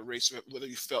about their race, whether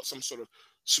you felt some sort of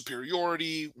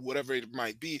superiority, whatever it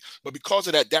might be, but because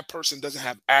of that, that person doesn't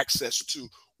have access to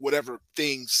whatever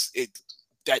things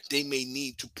that they may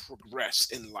need to progress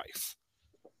in life.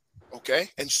 Okay,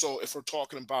 and so if we're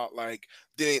talking about like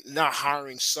they not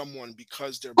hiring someone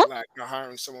because they're black, not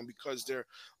hiring someone because they're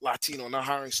Latino, not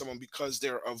hiring someone because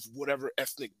they're of whatever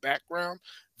ethnic background,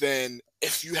 then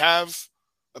if you have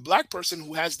a black person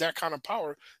who has that kind of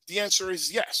power, the answer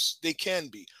is yes, they can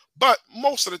be. But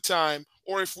most of the time,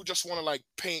 or if we just want to like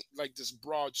paint like this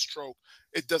broad stroke,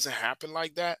 it doesn't happen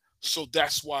like that. So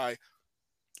that's why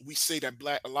we say that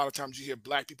black, a lot of times you hear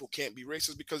black people can't be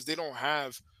racist because they don't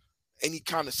have any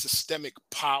kind of systemic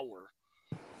power,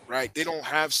 right? They don't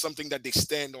have something that they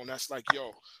stand on that's like,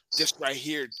 yo, this right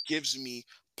here gives me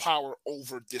power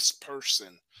over this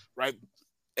person, right?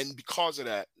 And because of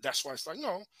that, that's why it's like,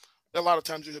 no, a lot of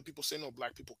times you hear people say, no,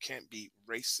 black people can't be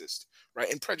racist, right?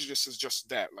 And prejudice is just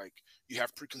that. Like, you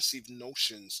have preconceived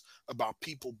notions about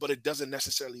people, but it doesn't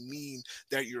necessarily mean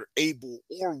that you're able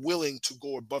or willing to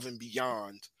go above and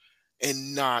beyond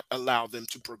and not allow them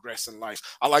to progress in life.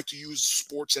 I like to use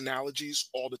sports analogies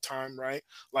all the time, right?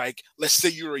 Like, let's say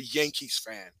you're a Yankees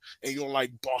fan and you don't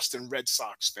like Boston Red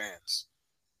Sox fans,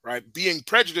 right? Being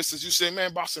prejudiced is you say,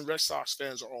 man, Boston Red Sox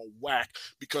fans are all whack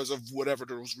because of whatever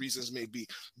those reasons may be.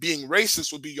 Being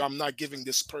racist would be, I'm not giving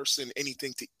this person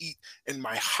anything to eat in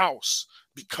my house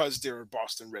because they're a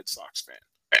Boston Red Sox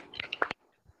fan.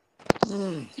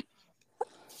 mm.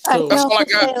 I can That's So all I also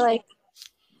say got. like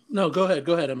no, go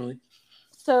ahead, Emily.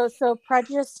 so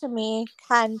prejudice to me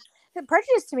can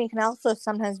also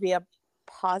sometimes be a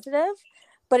positive,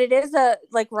 but it is a,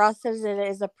 like Ross says, it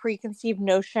is a preconceived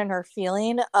notion or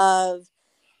feeling of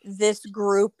this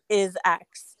group is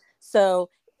X. So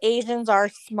Asians are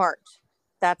smart.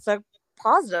 That's a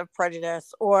positive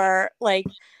prejudice. Or like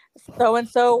so and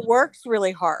so works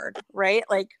really hard, right?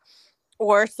 Like,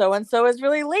 or so and so is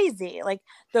really lazy. Like,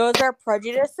 those are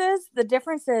prejudices. The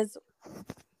difference is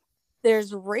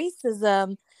there's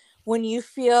racism when you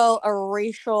feel a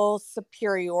racial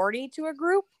superiority to a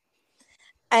group.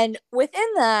 And within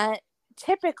that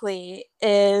typically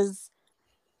is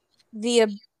the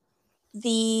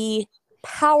the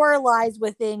power lies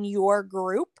within your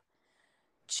group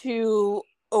to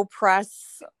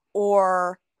oppress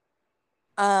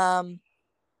um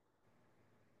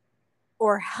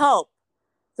or help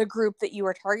the group that you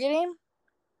are targeting.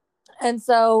 And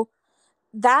so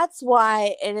that's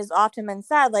why it is often been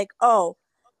said, like, oh,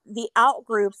 the out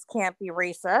groups can't be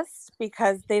racist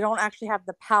because they don't actually have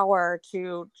the power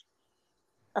to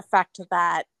affect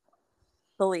that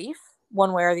belief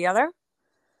one way or the other.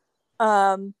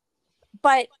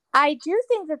 But I do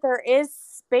think that there is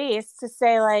space to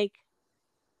say, like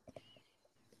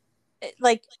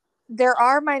there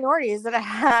are minorities that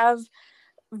have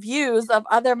views of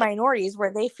other minorities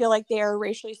where they feel like they are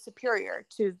racially superior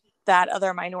to that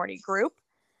other minority group.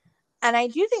 And I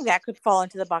do think that could fall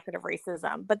into the bucket of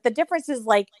racism. But the difference is,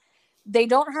 like, they're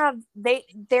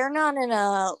not in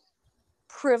a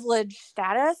privileged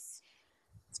status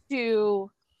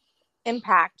to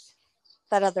impact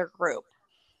that other group,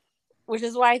 which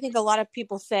is why I think a lot of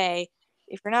people say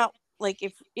if you're not, like,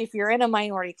 if you're in a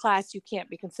minority class, you can't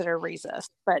be considered racist.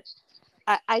 But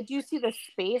I do see the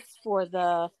space for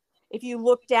if you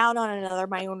look down on another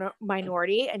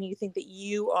minority and you think that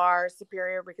you are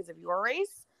superior because of your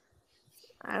race,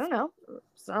 I don't know,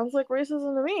 sounds like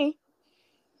racism to me.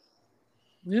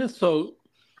 Yeah, so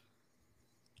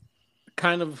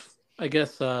kind of, I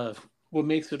guess, what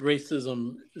makes it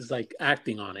racism is like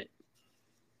acting on it.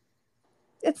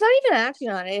 It's not even acting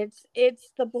on it.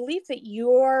 It's the belief that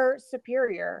you're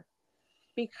superior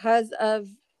because of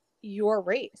your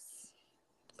race.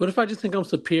 What if I just think I'm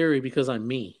superior because I'm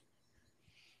me?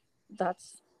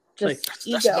 That's Like, just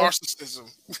That's ego. narcissism.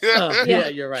 Oh, Yeah. yeah,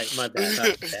 you're right. My bad.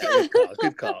 My bad. Good call.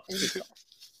 Good call. Good call.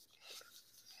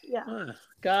 Yeah. Ah,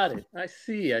 got it. I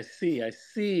see. I see. I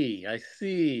see. I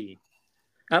see.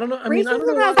 I don't know. I mean, I don't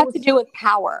know Racism why has I to was. do with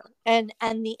power and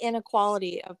the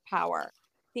inequality of power,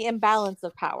 the imbalance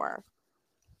of power.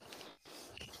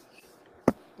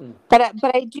 Mm. But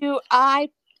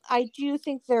I do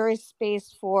think there is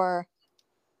space for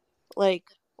like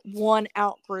one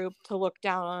out group to look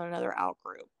down on another out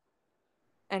group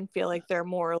and feel like they're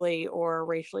morally or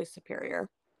racially superior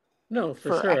No, for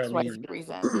for sure. I X, Y, Z mean,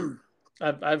 reason.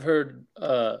 I've heard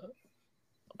an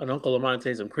uncle of mine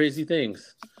say some crazy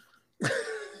things.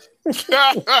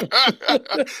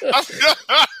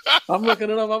 I'm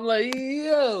looking it up. I'm like,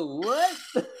 yo, what?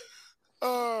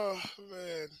 Oh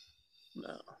man.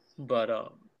 No, but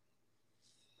oh,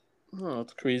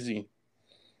 it's crazy.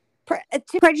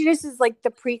 Prejudice is like the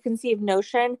preconceived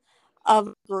notion of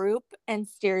a group and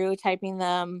stereotyping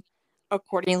them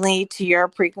accordingly to your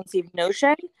preconceived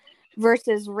notion,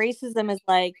 versus racism is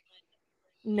like,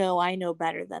 no, I know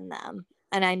better than them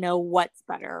and I know what's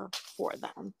better for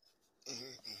them.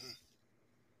 Mm-hmm.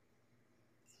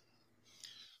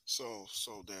 So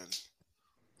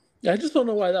then, I just don't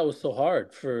know why that was so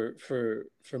hard for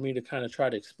me to kind of try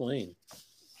to explain.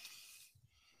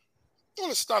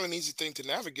 well, it's not an easy thing to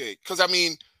navigate because I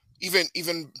mean,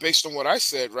 even based on what I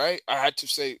said, right? I had to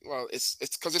say, well, it's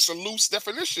because it's a loose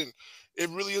definition. It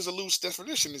really is a loose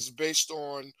definition. It's based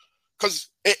on because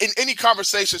in any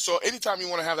conversation. So anytime you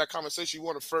want to have that conversation, you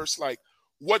want to first like,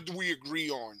 what do we agree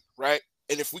on, right?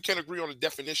 And if we can't agree on a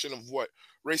definition of what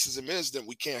racism is, then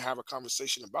we can't have a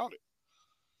conversation about it.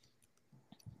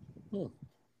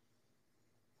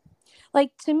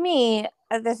 Like, to me,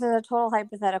 this is a total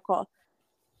hypothetical.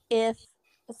 If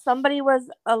somebody was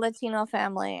a Latino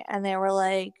family and they were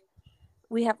like,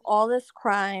 we have all this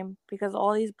crime because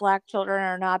all these black children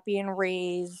are not being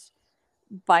raised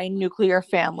by nuclear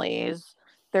families,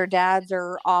 their dads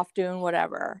are off doing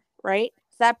whatever, right?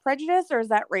 Is that prejudice or is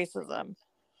that racism?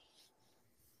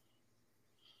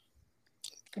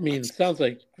 I mean, it sounds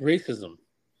like racism.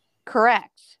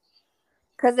 Correct.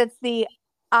 Because it's the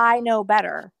I know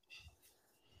better.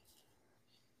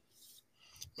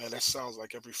 Man, that sounds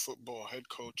like every football head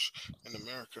coach in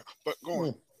America. But go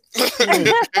on.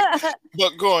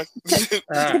 But go on.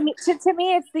 To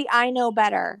me, it's the I know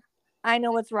better. I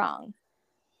know what's wrong.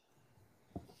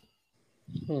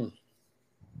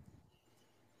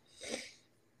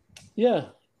 Yeah.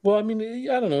 Well, I mean,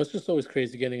 I don't know. It's just always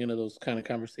crazy getting into those kind of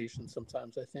conversations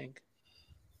sometimes, I think.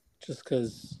 Just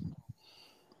because.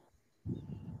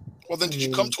 Well, then did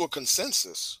you come to a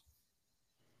consensus?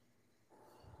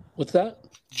 What's that?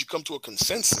 Did you come to a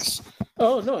consensus?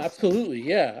 Oh, no, absolutely.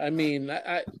 Yeah. I mean,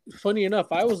 I funny enough,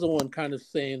 I was the one kind of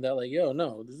saying that, like, yo,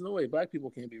 no, there's no way black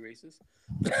people can't be racist.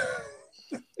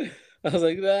 I was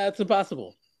like, that's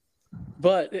impossible.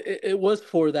 But it was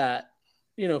for that,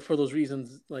 for those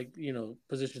reasons, like,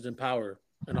 positions in power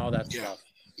and all that stuff.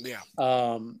 Yeah.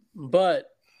 But,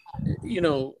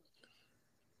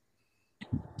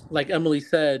 like Emily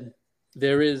said,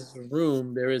 there's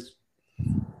room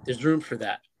for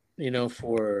that,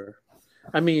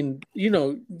 I mean, you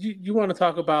want to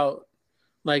talk about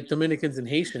like Dominicans and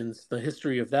Haitians, the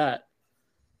history of that.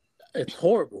 It's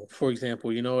horrible, for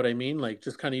example, you know what I mean? Like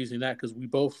just kind of using that because we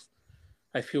both,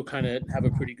 I feel, kind of have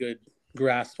a pretty good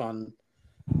grasp on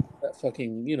that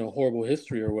fucking, horrible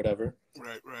history or whatever.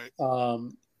 Right.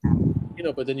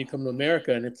 But then you come to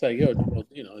America and it's like, yo,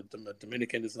 a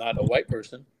Dominican is not a white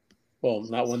person. Well,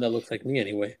 not one that looks like me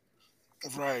anyway.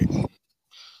 Right.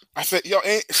 I said, yo,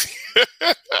 it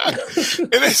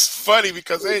is funny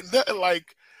because ain't nothing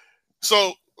like.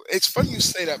 So it's funny you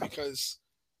say that because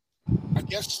I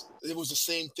guess it was the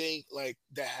same thing like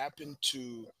that happened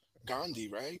to Gandhi,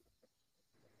 right?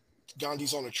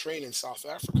 Gandhi's on a train in South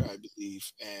Africa, I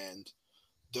believe, and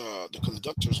the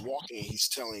conductor's walking and he's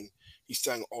telling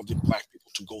all the black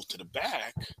people to go to the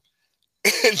back.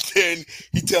 And then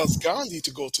he tells Gandhi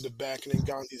to go to the back, and then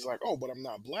Gandhi's like, "Oh, but I'm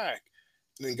not black."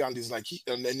 And then Gandhi's like,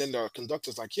 and then the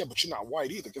conductor's like, "Yeah, but you're not white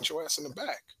either. Get your ass in the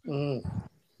back." And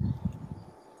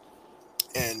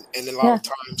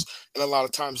a lot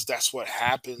of times that's what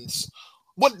happens.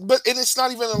 But and it's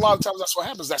not even a lot of times that's what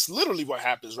happens. That's literally what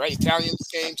happens, right? Italians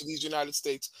came to these United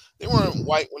States. They weren't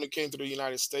white when it came to the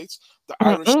United States. The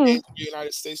Irish came to the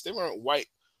United States. They weren't white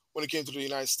when it came to the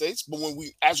United States. But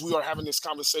as we are having this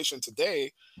conversation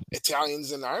today,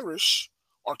 Italians and Irish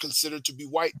are considered to be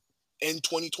white in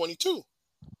 2022.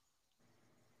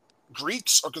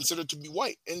 Greeks are considered to be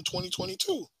white in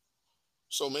 2022.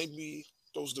 So maybe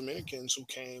those Dominicans who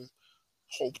came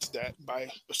hoped that by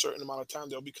a certain amount of time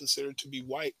they'll be considered to be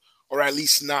white, or at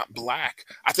least not black.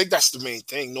 I think that's the main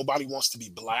thing. Nobody wants to be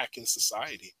black in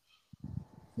society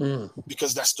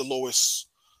because that's the lowest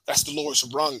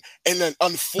rung. And then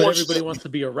But unfortunately, everybody wants to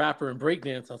be a rapper and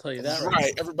breakdance. I'll tell you that.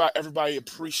 right? Everybody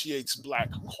appreciates black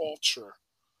culture.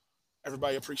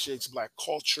 Everybody appreciates black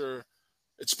culture,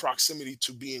 its proximity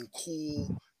to being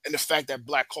cool, and the fact that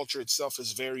black culture itself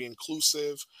is very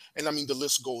inclusive. And I mean, the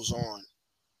list goes on.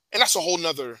 And that's a whole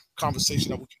nother conversation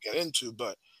that we could get into.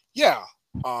 But yeah,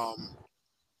 and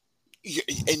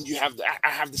you have I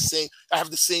have the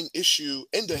same issue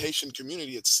in the Haitian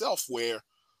community itself, where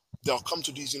they'll come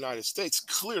to these United States.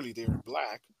 Clearly, they're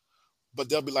black, but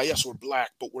they'll be like, "Yes, we're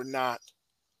black, but we're not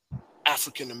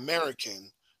African American,"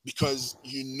 because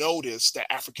you notice that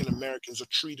African Americans are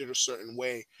treated a certain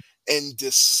way in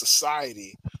this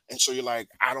society, and so you're like,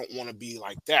 "I don't want to be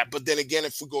like that." But then again,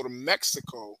 if we go to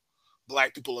Mexico,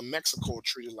 black people in Mexico are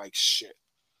treated like shit,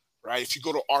 right? If you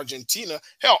go to Argentina,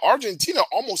 hell, Argentina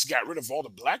almost got rid of all the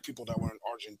black people that were in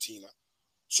Argentina.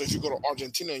 So if you go to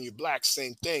Argentina and you're black,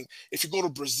 same thing. If you go to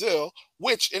Brazil,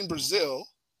 which in Brazil,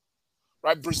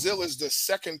 right, Brazil is the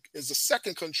second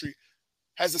country,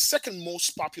 has the second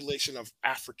most population of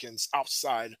Africans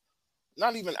outside,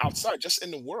 not even outside, just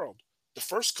in the world. The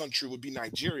first country would be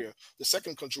Nigeria. The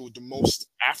second country with the most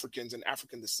Africans and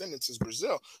African descendants is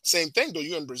Brazil. Same thing though.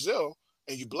 You're in Brazil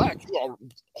and you're black, you are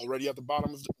already at the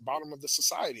bottom of the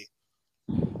society.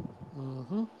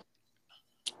 Mm-hmm.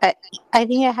 I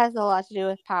think it has a lot to do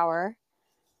with power,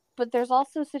 but there's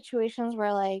also situations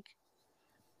where, like,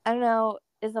 I don't know,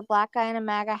 is a black guy in a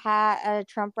MAGA hat at a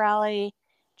Trump rally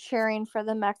cheering for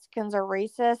the Mexicans are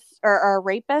racist or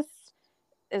rapists?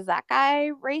 Is that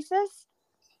guy racist?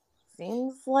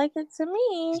 Seems like it to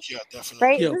me. Yeah, definitely.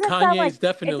 Right? Yo, Kanye's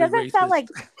definitely racist.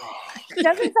 It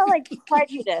doesn't sound like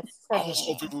prejudice. I was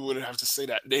hoping we wouldn't have to say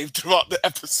that name throughout the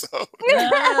episode.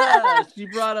 Yeah, she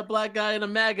brought a black guy in a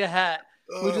MAGA hat.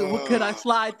 What could I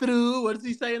slide through? What does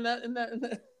he say in that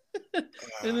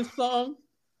in the song?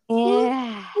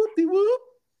 Yeah. Whoopty whoop.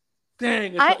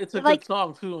 Dang, it's a good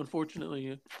song too,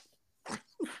 unfortunately.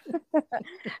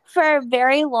 For a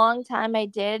very long time, I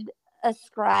did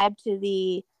ascribe to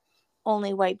the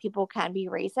only white people can be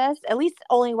racist. At least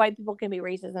only white people can be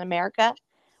racist in America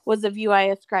was the view I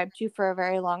ascribed to for a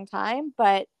very long time.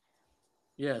 But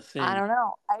yeah, same. I don't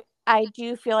know. I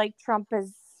do feel like Trump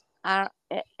is.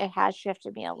 It has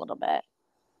shifted me a little bit.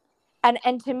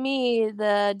 And to me,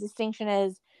 the distinction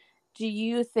is: do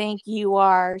you think you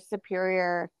are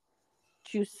superior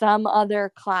to some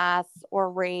other class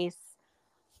or race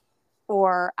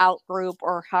or outgroup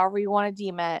or however you want to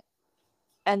deem it,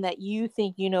 and that you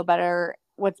think you know better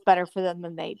what's better for them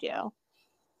than they do?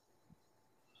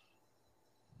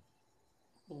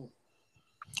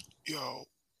 Yo.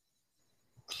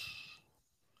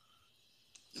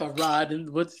 If I ride and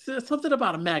what's something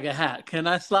about a MAGA hat? Can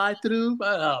I slide through?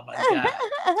 Oh my god!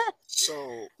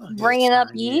 So bringing up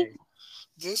ye.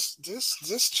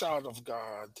 This child of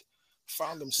God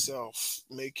found himself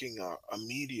making a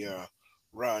media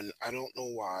run. I don't know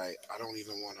why. I don't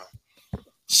even want to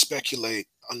speculate,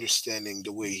 understanding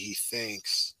the way he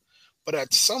thinks. But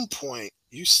at some point,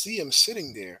 you see him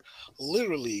sitting there,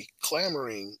 literally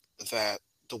clamoring that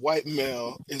the white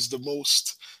male is the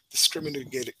most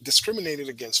discriminated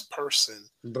against person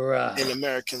in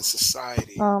American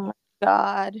society. Oh my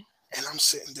God. And I'm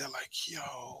sitting there like,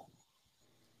 yo,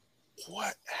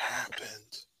 what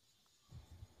happened?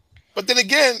 But then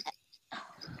again,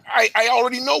 I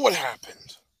already know what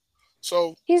happened.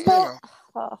 So he's not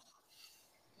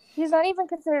even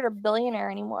considered a billionaire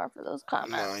anymore for those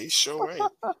comments. Nah, he sure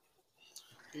ain't.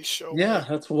 Yeah,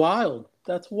 that's wild.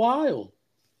 That's wild.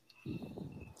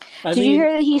 Did you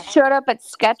hear that he showed up at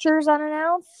Skechers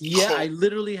unannounced? Yeah, I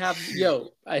literally have.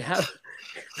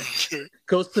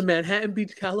 Goes to Manhattan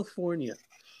Beach, California.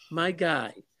 My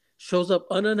guy shows up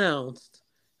unannounced.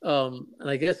 And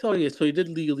I guess, so he did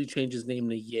legally change his name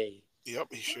to Ye. Yep,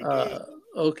 he sure did.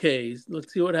 Okay,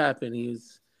 let's see what happened. He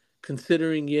was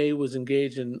considering Ye was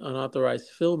engaged in unauthorized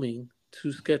filming. 2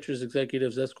 Skechers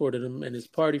executives escorted him and his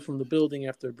party from the building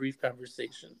after a brief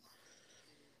conversation.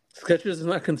 Skechers is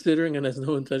not considering and has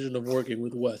no intention of working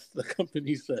with West, the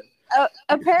company said.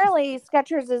 Apparently,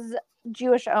 Skechers is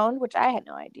Jewish owned, which I had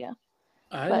no idea.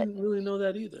 I didn't really know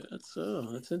that either.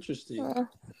 That's interesting.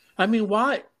 I mean,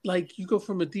 why? Like, you go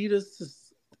from Adidas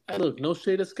to... Look, no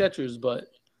shade of Skechers, but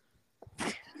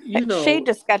you Shade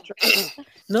know, to Skechers.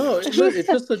 no, Yeah. it's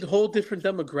just a whole different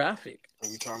demographic.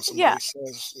 Anytime somebody Yeah.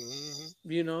 says,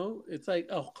 You know, it's like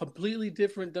a completely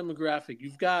different demographic.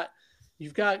 You've got.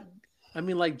 I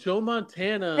mean, like Joe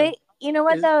Montana You know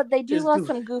what is though? They do is love do.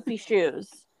 some goofy shoes.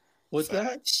 What's that?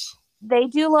 facts. They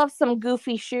do love some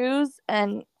goofy shoes,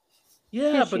 and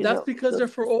Yeah, his but shoes that's are because they're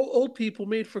for goofy. old people,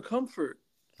 made for comfort.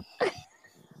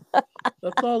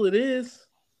 That's all it is.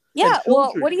 And Yeah.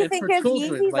 Well, what children, do you and think for his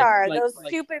children, Yeezys are? Those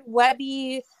stupid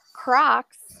webby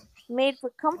Crocs made for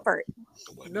comfort.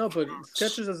 no, but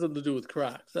Skechers has nothing to do with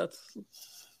Crocs.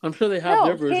 I'm sure they have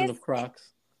their No, version of Crocs.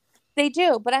 they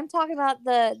do, but I'm talking about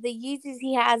the Yeezys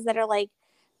he has that are like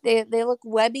they look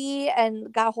webby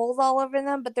and got holes all over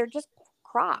them, but they're just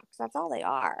Crocs. That's all they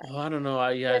are. Oh, I don't know.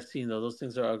 I've seen those. Those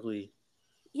things are ugly.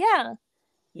 Yeah,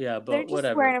 Yeah, they're but just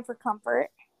wearing whatever. them for comfort.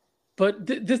 But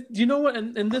this, you know what?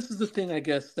 And this is the thing, I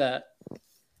guess, that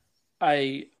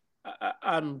I,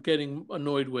 I'm getting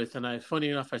annoyed with. And funny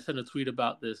enough, I sent a tweet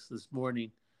about this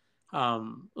morning.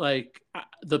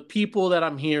 The people that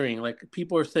I'm hearing, like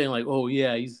people are saying, like, oh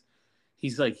yeah, he's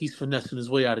finessing his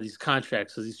way out of these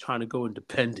contracts because he's trying to go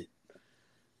independent.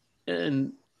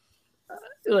 And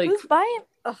like, Who's buying?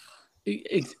 Ugh.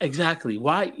 exactly.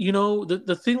 Why? You know,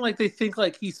 the thing, like, they think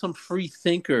like he's some free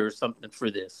thinker or something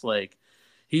for this. Like,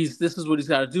 this is what he's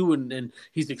got to do, and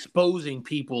he's exposing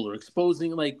people or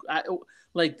exposing like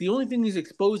the only thing he's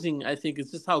exposing, I think,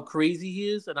 is just how crazy he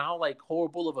is and how like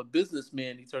horrible of a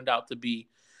businessman he turned out to be,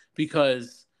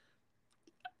 because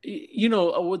you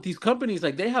know, with these companies,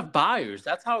 like, they have buyers.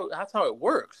 That's how it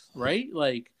works, right?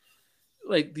 Like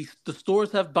the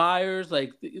stores have buyers.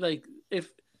 Like if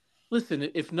listen,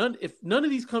 if none of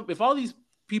these if all these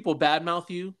people badmouth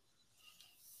you,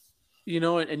 you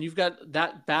know, and you've got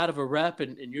that bad of a rep,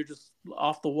 and you're just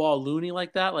off the wall loony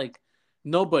like that, like,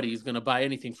 nobody's gonna buy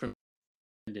anything from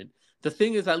you. The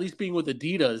thing is, at least being with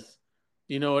Adidas,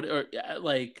 you know, or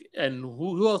like, and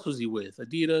who else was he with?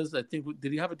 Adidas, I think.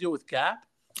 Did he have a deal with Gap?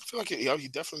 I feel like he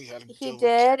definitely had a He deal with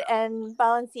did, and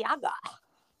Balenciaga.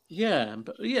 Yeah,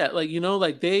 like, you know,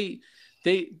 like they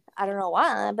I don't know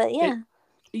why, but yeah.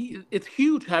 it's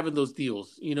huge having those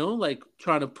deals, you know, like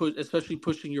trying to push, especially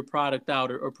pushing your product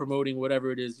out, or promoting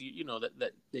whatever it is, you know,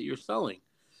 that you're selling,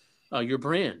 your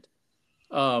brand.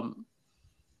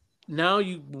 Now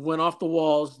you went off the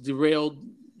walls, derailed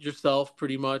yourself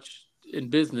pretty much in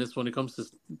business when it comes to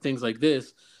things like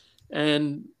this.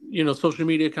 And, you know, social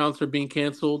media accounts are being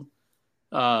canceled,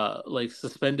 like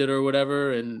suspended or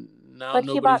whatever. And now But he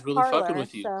nobody's bought really fucking Parlor,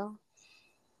 with you. so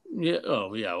Yeah.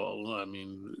 Oh, yeah. Well, I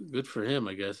mean, good for him,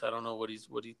 I guess. I don't know what he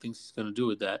thinks he's going to do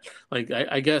with that. Like,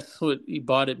 I guess he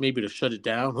bought it maybe to shut it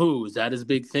down. Who is that? His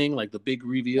big thing, like the big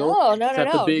reveal. Is that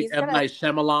the no. big He's M gonna. Night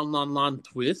Shyamalan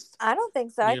twist? I don't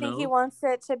think so. I You think he know, wants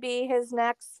it to be his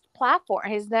next platform,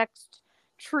 his next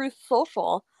Truth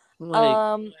Social.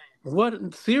 like,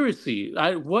 what? Seriously,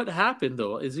 what happened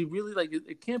though? Is he really, like?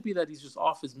 It can't be that he's just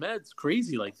off his meds,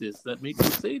 crazy like this, that makes him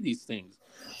say these things.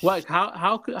 Like,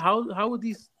 how would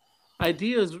these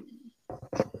ideas?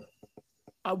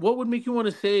 What would make you want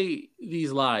to say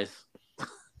these lies?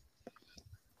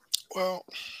 Well,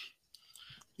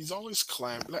 he's always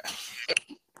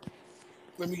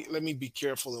let me be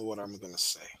careful in what I'm gonna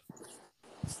say.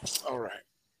 All right.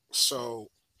 So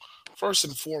first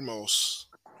and foremost,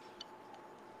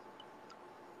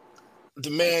 the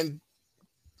man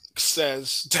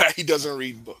says that he doesn't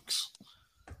read books.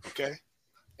 Okay.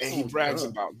 And he Oh, brags duh.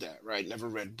 about that, right? Never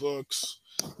read books,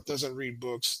 doesn't read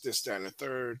books, this, that, and the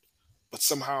third, but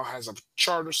somehow has a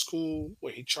charter school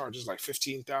where he charges like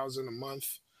 15,000 a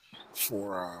month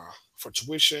for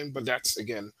tuition. But that's,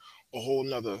 again, a whole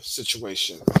nother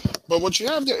situation. But what you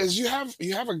have there is you have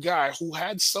a guy who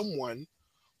had someone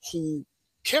who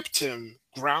kept him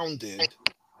grounded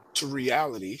to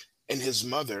reality, and his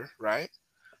mother, right?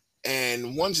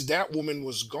 And once that woman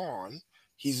was gone,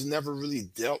 he's never really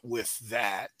dealt with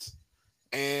that.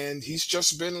 And he's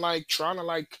just been like trying to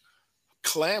like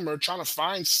clamor, trying to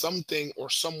find something or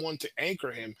someone to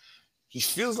anchor him. He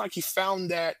feels like he found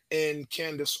that in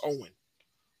Candace Owen.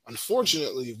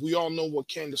 Unfortunately, we all know what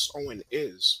Candace Owen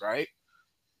is, right?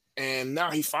 And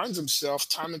now he finds himself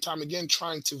time and time again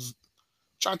trying to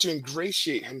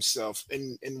ingratiate himself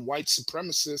in white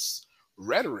supremacist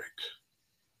rhetoric.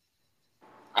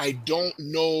 I don't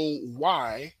know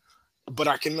why, but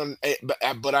I can,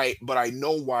 but I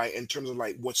know why in terms of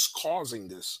like what's causing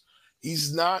this.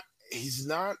 He's not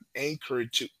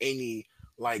anchored to any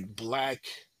like black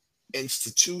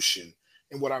institution,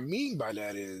 and what I mean by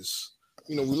that is,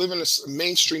 you know, we live in a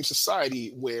mainstream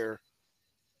society where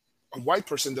a white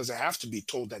person doesn't have to be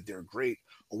told that they're great.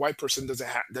 A white person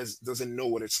doesn't know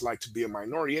what it's like to be a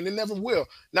minority, and it never will.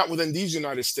 Not within these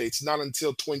United States, not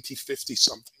until 2050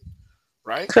 something,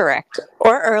 right? Correct.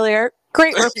 Or earlier.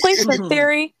 Great replacement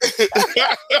theory.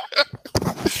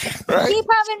 Right? Keep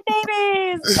having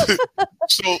babies.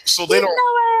 So they Keep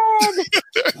don't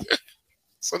going.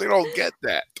 so they don't get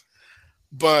that.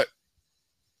 But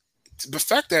the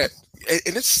fact that,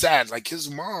 and it's sad, like his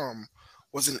mom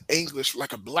was an English,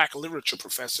 like a black literature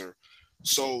professor.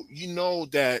 So you know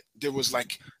that there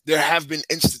have been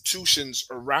institutions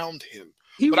around him.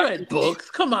 He But read books.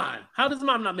 Come on. How does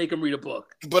mom not make him read a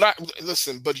book? But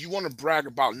but you want to brag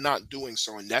about not doing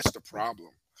so, and that's the problem.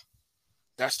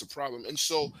 That's the problem. And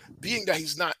so, being that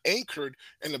he's not anchored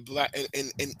in the black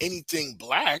in anything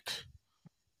black,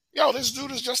 yo, this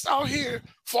dude is just out here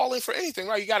falling for anything,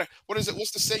 right? You gotta, what's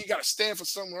the say? You gotta stand for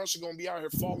someone else. You're gonna be out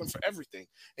here falling for everything,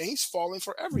 and he's falling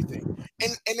for everything.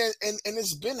 And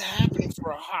it's been happening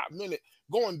for a hot minute,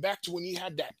 going back to when he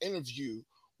had that interview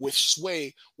with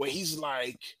Sway, where he's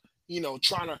like,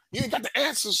 trying to, you ain't got the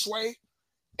answer, Sway,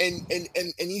 and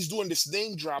he's doing this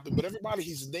name dropping, but everybody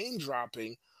he's name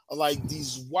dropping are like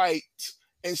these white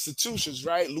institutions,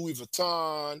 right? Louis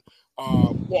Vuitton,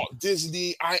 Walt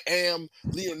Disney, I Am,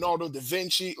 Leonardo da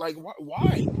Vinci. Like,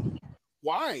 why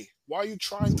are you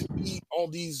trying to be all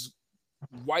these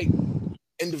white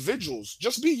individuals?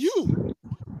 Just be you.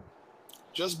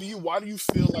 Just be you. Why do you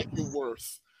feel like your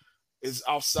worth is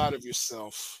outside of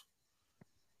yourself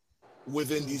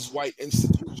within these white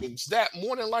institutions that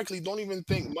more than likely don't even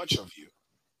think much of you?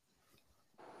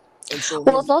 And so,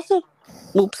 Well, it's also.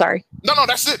 Oops, sorry. No,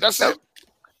 that's it. That's it.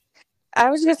 I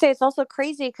was gonna say it's also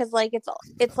crazy because like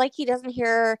it's like he doesn't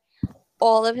hear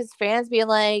all of his fans being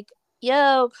like,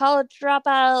 "Yo, college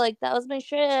dropout, like that was my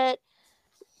shit.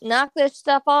 Knock this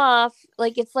stuff off."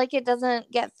 Like it's like it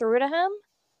doesn't get through to him.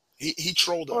 He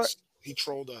trolled us. He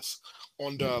trolled us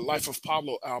on the Life of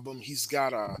Pablo album. He's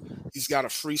got a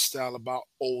freestyle about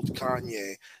old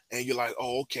Kanye, and you're like,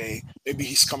 oh, okay, maybe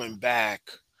he's coming back.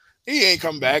 He ain't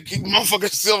come back.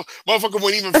 Motherfucker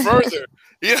went even further.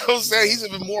 You know what I'm saying? He's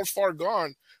even more far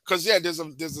gone. Cause yeah, there's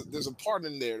a part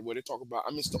in there where they talk about,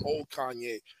 I miss the old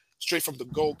Kanye, straight from the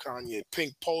gold Kanye,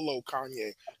 pink polo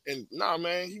Kanye. And nah,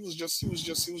 man, he was just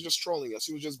trolling us.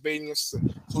 He was just baiting us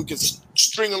so we could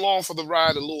string along for the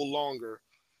ride a little longer.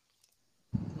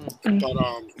 But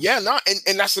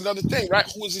and that's another thing, right?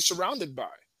 Who is he surrounded by?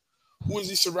 Who is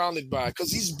he surrounded by?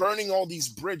 Because he's burning all these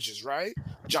bridges, right?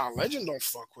 John Legend don't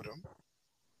fuck with him,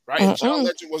 right? And John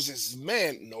Legend was his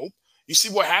man. Nope. You see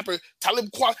what happened? Talib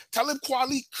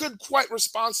Kweli could quite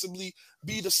responsibly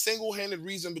be the single-handed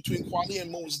reason between Kweli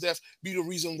and Mos Def, be the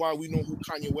reason why we know who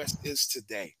Kanye West is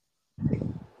today.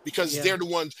 Because they're the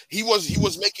ones, he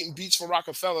was making beats for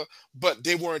Rockefeller, but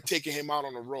they weren't taking him out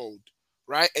on the road,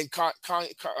 right? And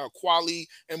Kweli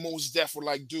and Mos Def were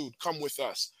like, dude, come with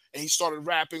us. And he started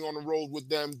rapping on the road with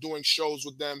them, doing shows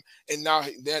with them, and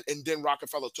then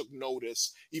Rockefeller took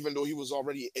notice, even though he was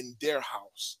already in their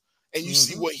house. And you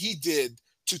see what he did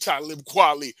to Talib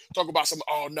Kweli. Talk about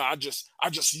I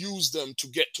just used them to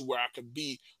get to where I could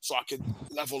be, so I could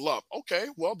level up. Okay,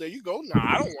 well there you go. Nah,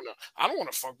 I don't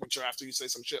wanna fuck with you after you say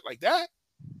some shit like that,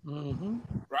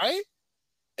 right?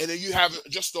 And then you have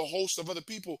just a host of other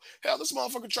people. Hell, this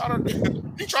motherfucker tried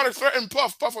to threaten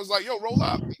Puff. Puff was like, "Yo, roll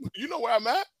up. You know where I'm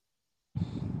at."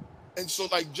 And so,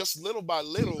 like, just little by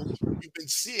little, you've been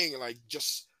seeing like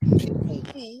just people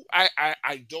who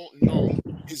I don't know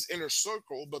his inner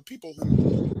circle, but people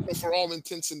who, for all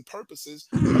intents and purposes,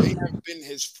 they have been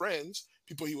his friends,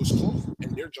 people he was close with,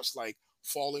 and they're just like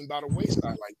falling by the wayside.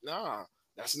 Like, nah,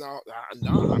 that's not, I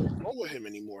don't roll with him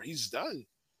anymore. He's done.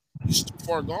 He's too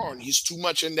far gone. He's too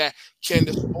much in that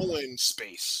Candace Owens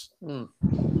space. And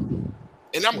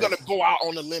I'm gonna go out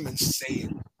on a limb and say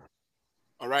it.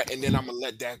 All right, and then I'm gonna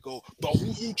let that go. But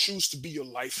who you choose to be your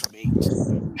life mate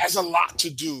has a lot to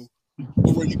do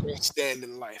with where you're gonna stand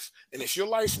in life. And if your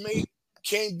life mate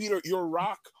can't be your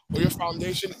rock or your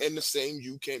foundation, and the same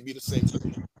you can't be the same,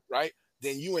 right?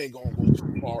 Then you ain't gonna go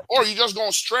too far, or you just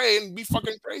gonna stray and be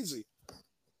fucking crazy.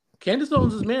 Candace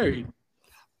Owens is married.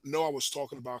 No, I was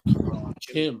talking about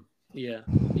Kim. Yeah.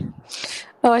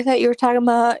 Oh, I thought you were talking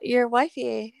about your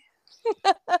wifey.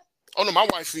 Oh no, my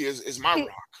wifey is my rock.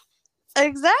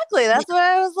 Exactly. That's what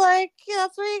I was like. Yeah,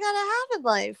 that's what you gotta have in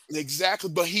life. Exactly,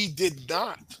 but he did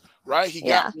not. Right? He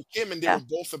got with Kim, and they were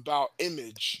both about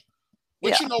image.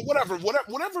 Which whatever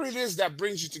it is that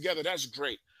brings you together, that's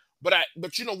great. But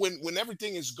when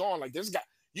everything is gone, like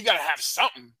you gotta have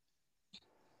something.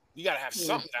 You gotta have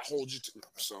something that holds you to.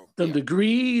 So the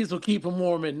degrees will keep him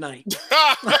warm at night.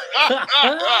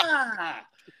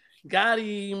 Got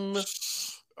him.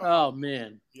 Oh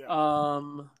man. Yeah.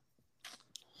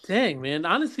 Dang man.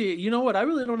 Honestly, you know what? I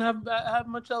really don't have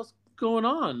much else going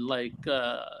on. Like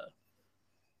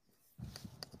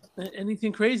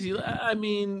anything crazy. I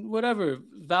mean, whatever.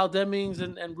 Val Demings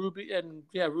and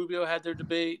Rubio had their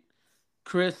debate.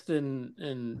 Chris and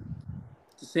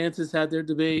DeSantis had their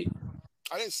debate.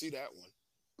 I didn't see that one.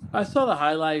 I saw the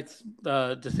highlights.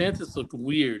 DeSantis looked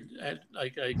weird. I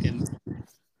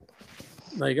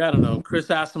don't know. Chris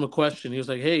asked him a question. He was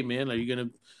like, "Hey, man, are you gonna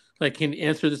can you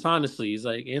answer this honestly?" He's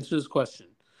like, "Answer this question.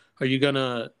 Are you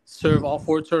gonna serve all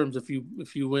 4 terms if you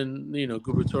win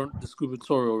this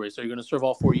gubernatorial race? Are you gonna serve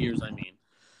all 4 years? I mean."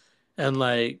 And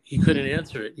he couldn't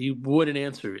answer it. He wouldn't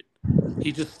answer it.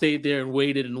 He just stayed there and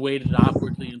waited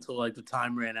awkwardly until the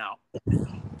time ran out.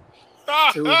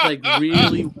 It was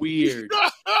really weird.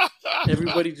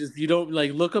 Everybody just you don't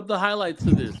look up the highlights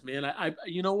of this, man. I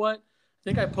you know what? I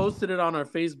think I posted it on our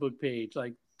Facebook page,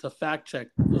 to fact check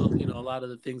a lot of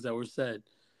the things that were said.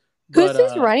 Who's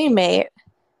his running mate?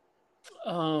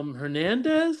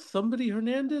 Hernandez? Somebody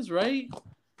Hernandez, right?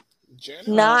 Janet?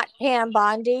 Not Pam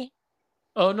Bondi.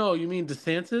 Oh no, you mean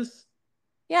DeSantis?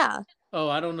 Yeah. Oh,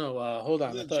 I don't know. Hold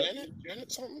on.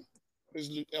 Janet something? Is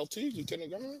LT,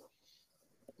 Lieutenant Governor?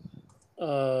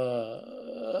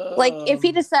 If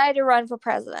he decided to run for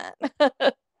president.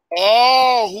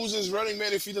 Oh, who's his running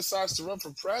mate if he decides to run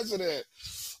for president?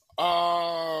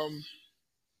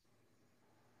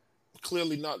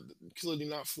 Clearly not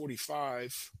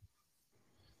 45.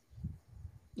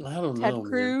 I don't know. Ted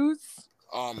Cruz.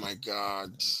 Oh my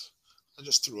God. I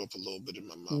just threw up a little bit in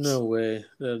my mouth. No way.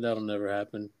 That'll never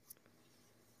happen.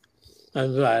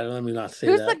 Let me not say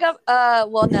Who's that. the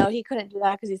well, no, he couldn't do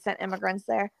that because he sent immigrants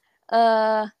there.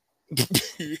 Was it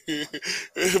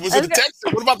the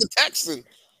Texan? What about the Texan?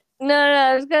 No,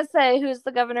 I was gonna say who's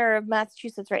the governor of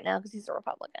Massachusetts right now because he's a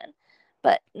Republican,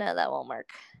 but no, that won't work.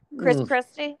 Chris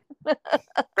Christie.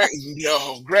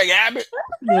 Greg Abbott.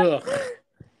 Ugh.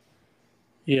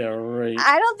 Yeah, right.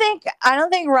 I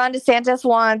don't think Ron DeSantis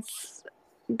wants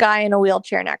a guy in a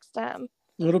wheelchair next to him.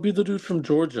 It'll be the dude from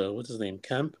Georgia. What's his name?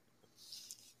 Kemp?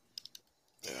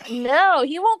 Yeah. No,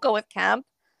 he won't go with Kemp.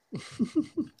 I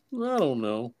don't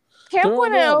know. Kemp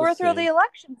wouldn't overthrow the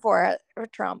election for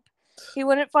Trump. He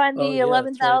wouldn't find the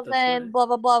 11,000 blah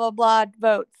blah blah blah blah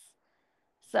votes.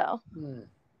 So.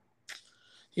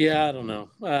 Yeah, I don't know.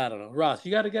 Ross,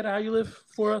 you got to get How You Live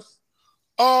for us?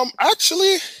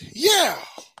 Actually, yeah,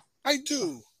 I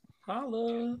do.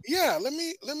 Holla. Yeah, let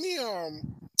me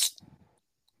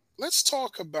let's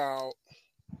talk about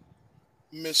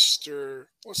Mr.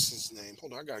 What's his name?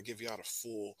 Hold on, I gotta give you out a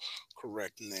full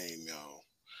correct name, yo.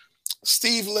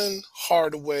 Stephen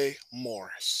Hardaway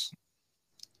Morris.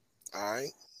 All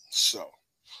right. So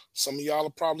some of y'all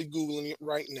are probably Googling it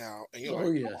right now, and you're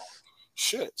like, yes.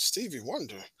 Shit, Stevie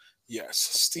Wonder. Yes,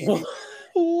 Stevie.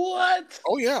 What?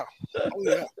 Oh yeah.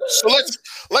 So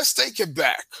let's take it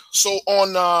back. So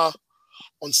on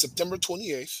September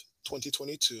 28th,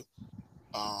 2022,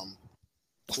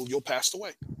 Coolio passed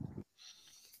away.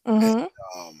 Mm-hmm.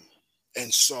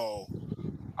 And so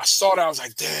I saw that, I was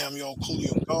like, damn, yo,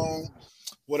 Coolio gone,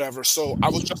 whatever. So I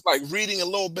was just reading a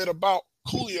little bit about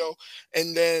Coolio,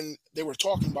 and then they were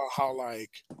talking about how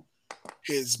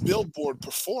his Billboard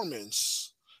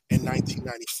performance in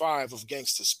 1995 of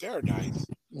Gangsta's Paradise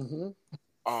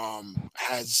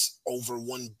has over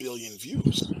 1 billion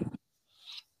views.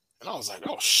 And I was like,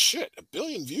 oh shit, 1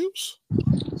 billion views?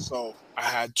 So I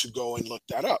had to go and look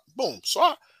that up. Boom. So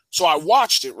I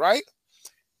watched it, right?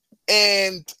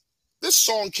 And this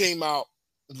song came out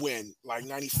when?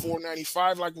 94,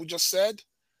 95, like we just said?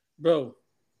 Bro,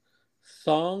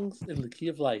 songs in the key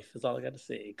of life is all I got to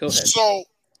say. Go ahead. So,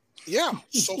 yeah.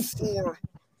 So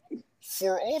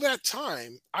for all that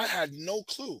time, I had no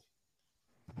clue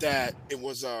that it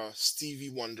was a Stevie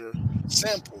Wonder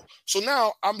sample. So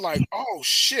now I'm like, oh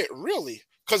shit, really?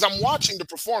 Because I'm watching the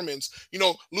performance.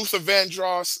 Luther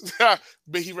Vandross,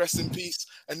 may he rest in peace,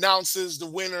 announces the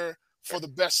winner for the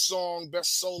best song,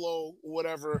 best solo,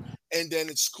 whatever, and then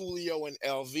it's Coolio and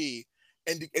LV.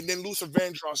 And then Luther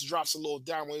Vandross drops a little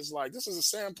down where it's like, this is a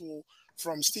sample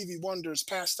from Stevie Wonder's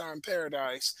Pastime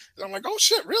Paradise. And I'm like, oh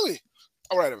shit, really?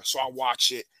 All right, so I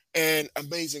watch it, and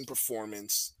amazing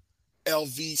performance.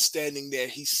 LV standing there,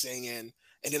 he's singing,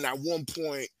 and then at one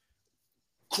point,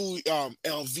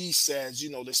 LV says,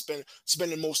 they're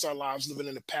spending most of our lives living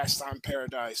in the Pastime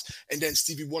Paradise, and then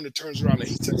Stevie Wonder turns around and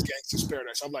he says Gangsta's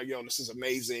Paradise. I'm like, yo, this is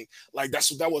amazing.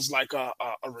 That was like a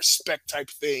respect type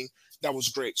thing. That was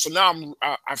great. So now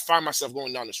I find myself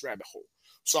going down this rabbit hole.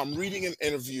 So I'm reading an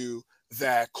interview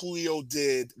that Coolio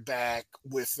did back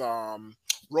with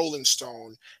Rolling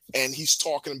Stone, and he's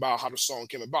talking about how the song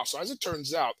came about. So as it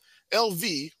turns out,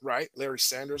 LV, right, Larry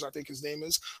Sanders, I think his name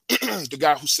is, the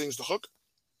guy who sings the hook,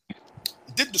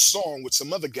 did the song with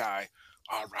some other guy,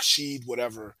 Rashid,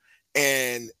 whatever,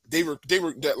 and they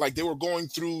were going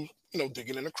through,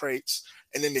 digging in the crates,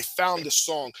 and then they found the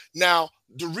song. Now,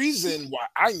 the reason why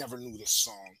I never knew this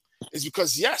song is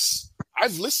because, yes,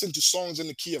 I've listened to songs in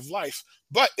the key of life,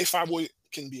 but if I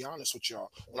can be honest with y'all,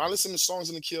 when I listen to songs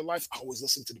in the key of life, I always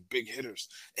listen to the big hitters,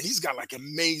 and he's got like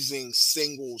amazing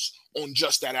singles on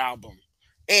just that album.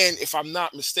 And if I'm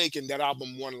not mistaken, that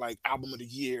album won like album of the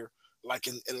year, like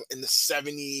in the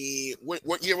 70,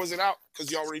 what year was it out?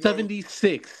 Because you already know.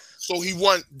 76. So he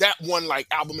won like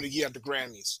album of the year at the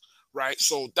Grammys, right?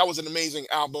 So that was an amazing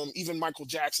album. Even Michael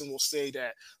Jackson will say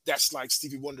that that's like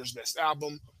Stevie Wonder's best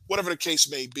album, whatever the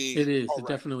case may be. It is. It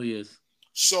definitely is.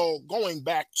 So going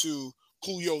back to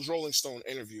Coolio's Rolling Stone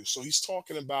interview, so he's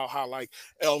talking about how like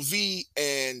LV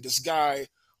and this guy,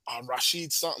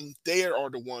 Rashid something, they are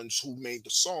the ones who made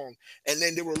the song, and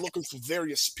then they were looking for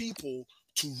various people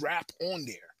to rap on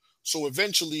there. So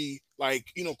eventually, like,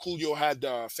 Coolio had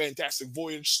the Fantastic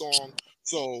Voyage song.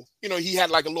 So, he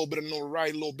had like a little bit of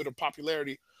notoriety, a little bit of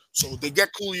popularity. So they get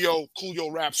Coolio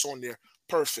raps on there.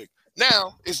 Perfect.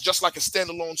 Now, it's just like a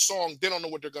standalone song. They don't know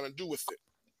what they're going to do with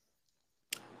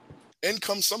it. In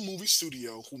comes some movie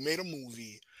studio who made a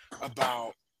movie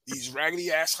about these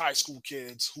raggedy ass high school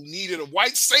kids who needed a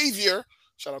white savior,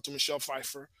 shout out to Michelle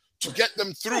Pfeiffer, to get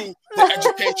them through the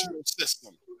educational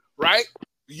system, right?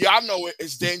 Y'all know it.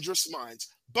 It's Dangerous Minds.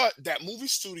 But that movie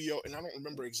studio, and I don't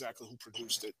remember exactly who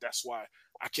produced it. That's why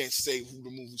I can't say who the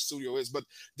movie studio is. But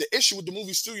the issue with the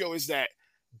movie studio is that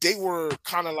they were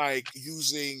kind of like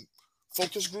using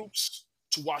focus groups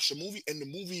to watch the movie. And the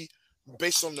movie,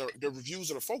 based on the reviews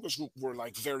of the focus group, were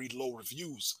like very low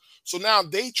reviews. So now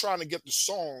they trying to get the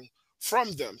song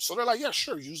from them. So they're like, yeah,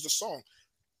 sure, use the song.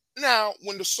 Now,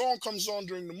 when the song comes on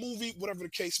during the movie, whatever the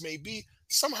case may be,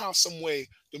 somehow, some way,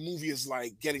 the movie is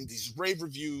like getting these rave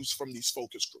reviews from these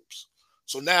focus groups.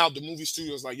 So now the movie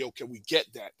studio is like, yo, can we get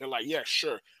that? They're like, yeah,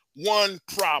 sure. One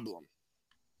problem.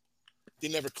 They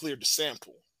never cleared the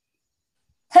sample.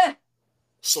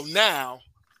 So now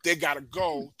they got to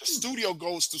go. The studio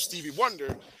goes to Stevie Wonder,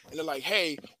 and they're like,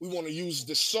 hey, we want to use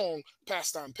this song,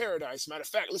 Pastime Paradise. Matter of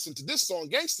fact, listen to this song,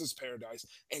 Gangsta's Paradise,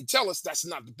 and tell us that's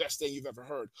not the best thing you've ever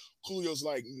heard. Coolio's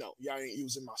like, no, y'all ain't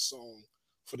using my song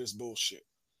for this bullshit.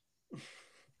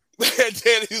 And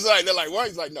then they're like, what?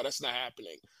 He's like, no, that's not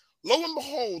happening. Lo and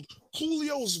behold,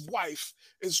 Coolio's wife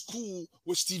is cool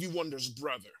with Stevie Wonder's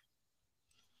brother.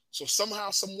 So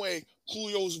somehow, some way,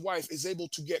 Coolio's wife is able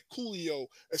to get Coolio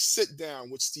a sit down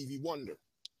with Stevie Wonder.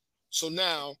 So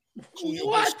now,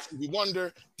 Coolio goes to Stevie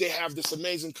Wonder. They have this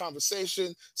amazing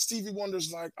conversation. Stevie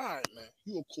Wonder's like, all right, man,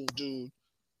 you a cool dude.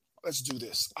 Let's do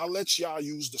this. I'll let y'all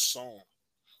use the song.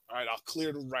 All right, I'll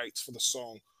clear the rights for the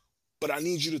song. But I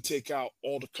need you to take out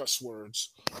all the cuss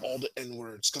words, all the N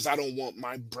words, because I don't want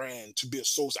my brand to be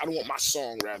associated. I don't want my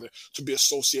song, rather, to be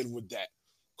associated with that.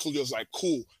 Coolio's like,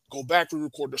 cool. Go back,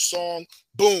 re-record the song.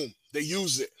 Boom. They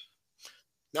use it.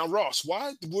 Now, Ross,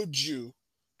 why would you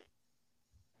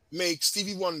make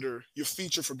Stevie Wonder your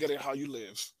feature for Getting How You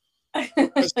Live?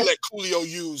 Let's let Coolio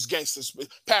use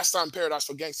Pastime Paradise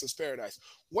for Gangsta's Paradise.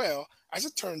 Well, as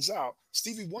it turns out,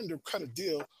 Stevie Wonder cut a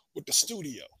deal with the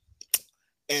studio.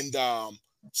 And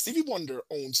Stevie Wonder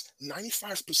owns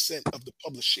 95% of the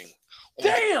publishing.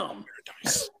 Damn!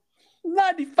 Paradise.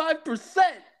 95%?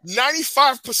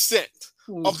 95%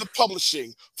 of the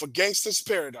publishing for Gangsta's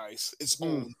Paradise is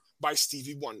owned by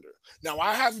Stevie Wonder. Now,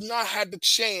 I have not had the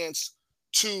chance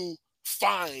to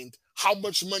find how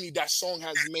much money that song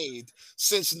has made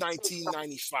since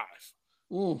 1995.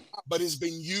 But it's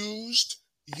been used.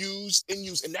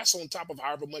 And that's on top of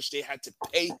however much they had to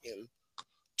pay him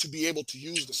to be able to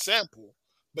use the sample.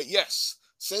 But yes,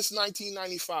 since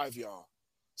 1995, y'all,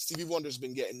 Stevie Wonder's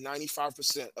been getting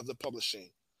 95% of the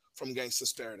publishing from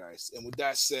Gangsta's Paradise. And with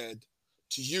that said,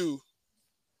 to you,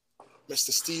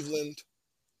 Mr. Steveland,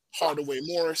 Hardaway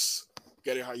Morris,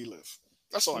 Get It How You Live.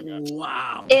 That's all I got.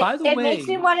 Wow. By the way, it makes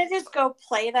me want to just go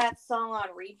play that song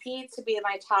on repeat to be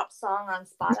my top song on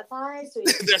Spotify. So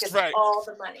you can get all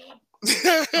the money.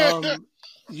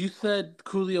 You said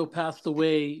Coolio passed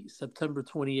away September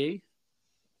 28th.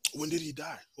 When did he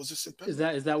die? Was it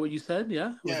September? Is that what you said?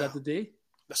 Yeah. Was that the date?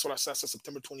 That's what I said. I said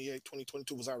September 28th,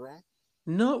 2022. Was I wrong?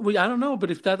 No, I don't know.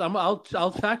 But if that,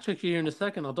 I'll fact check you here in a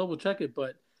second. I'll double check it.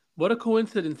 But what a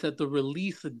coincidence that the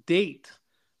release date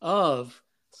of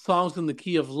Songs in the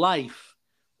Key of Life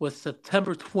was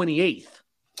September 28th.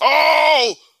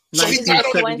 Oh, So he Is it a died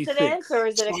on. 1976 coincidence or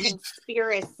is it a So he-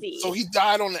 conspiracy? So he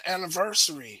died on the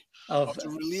anniversary of of the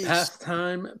release.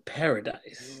 Pastime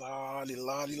Paradise. Lordy,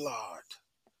 lordy, lord.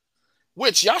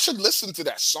 Which y'all should listen to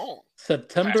that song.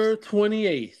 September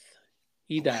 28th,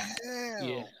 he died. Damn.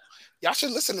 Yeah. Y'all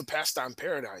should listen to Pastime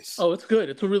Paradise. Oh, it's good.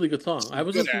 It's a really good song. I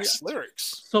was Good listening. ass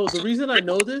lyrics. So the reason I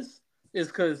know this is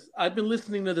because I've been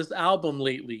listening to this album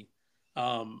lately,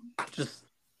 just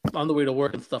on the way to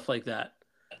work and stuff like that.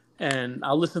 And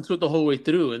I'll listen to it the whole way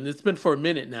through, and it's been for a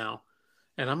minute now.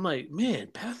 And I'm like, man,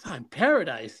 Pastime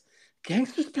Paradise,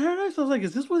 Gangster's Paradise. I was like,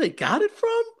 is this where they got it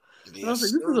from? And I was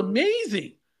like, this is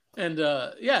amazing. And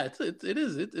yeah,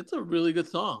 it's a really good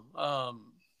song.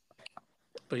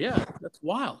 But yeah, that's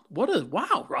wild.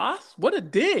 Wow, Ross. What a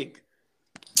dig.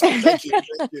 Thank you.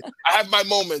 I have my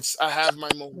moments.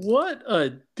 What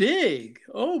a dig.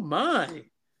 Oh my.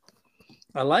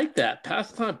 I like that.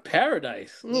 Pastime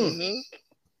Paradise. Mm-hmm.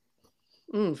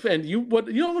 And you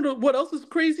know what else is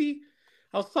crazy?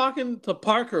 I was talking to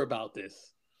Parker about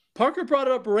this. Parker brought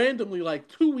it up randomly like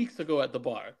 2 weeks ago at the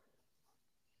bar.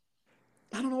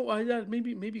 I don't know why that.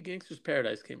 Maybe Gangster's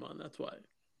Paradise came on. That's why.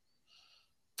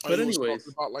 But anyways,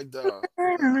 about like the.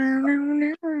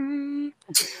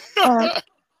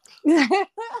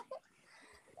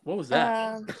 What was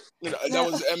that? That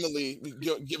was Emily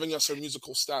giving us her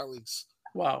musical stylings.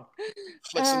 Wow.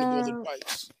 Flexing the golden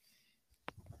pipes.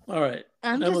 All right.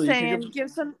 I'm Emily,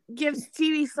 just saying, give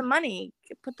Stevie some money.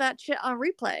 Put that shit on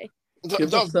replay.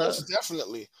 Most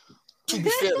definitely. To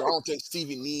be fair, I don't think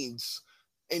Stevie needs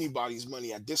anybody's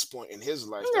money at this point in his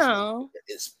life. No.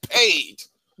 It's paid.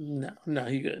 No,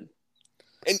 he good.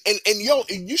 And yo,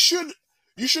 you should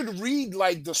read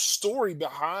like the story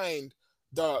behind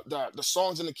the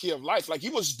songs in the Key of Life. Like he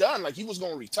was done. Like he was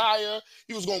gonna retire.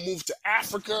 He was gonna move to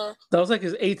Africa. That was like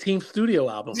his 18th studio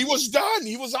album. He was done.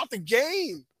 He was out the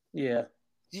game. Yeah.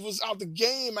 He was out the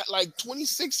game at like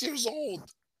 26 years old.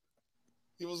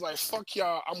 He was like, fuck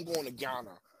y'all, I'm going to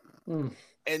Ghana.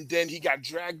 And then he got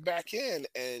dragged back in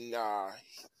and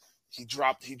he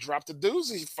dropped the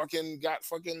doozy. He fucking got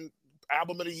fucking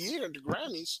album of the year at the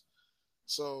Grammys.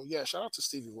 So yeah, shout out to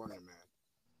Stevie Wonder, man.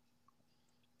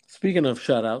 Speaking of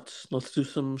shout outs, let's do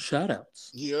some shout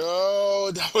outs.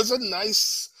 Yo, that was a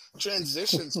nice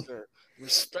transition, sir.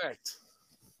 Respect.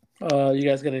 You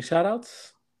guys got any shout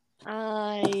outs?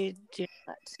 I do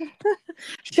not.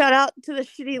 Shout out to the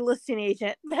shitty listing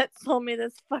agent that sold me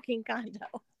this fucking condo.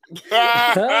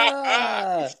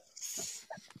 That's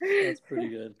pretty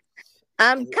good.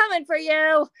 I'm coming for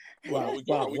you. Wow.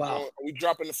 Are we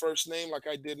dropping the first name like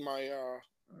I did my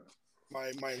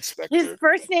my inspector? His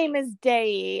first name is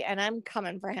Day, and I'm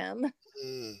coming for him.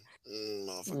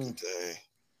 Motherfucking Day.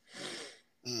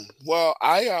 Well,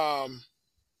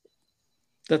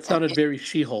 That sounded very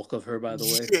She-Hulk of her, by the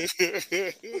way.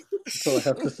 That's all I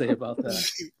have to say about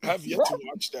that. I have yet to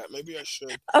watch that. Maybe I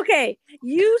should. Okay,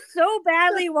 you so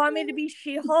badly want me to be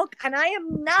She-Hulk, and I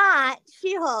am not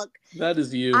She-Hulk. That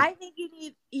is you. I think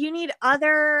you need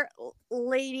other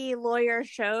lady lawyer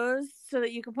shows so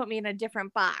that you can put me in a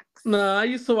different box. No, I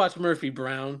used to watch Murphy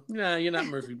Brown. Nah, you're not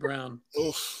Murphy Brown.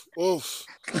 Oof. What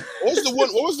was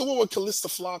the one with Callista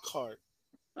Flockhart?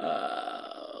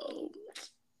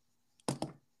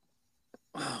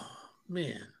 Oh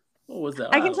man, what was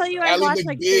that? I can tell you, I Ally watched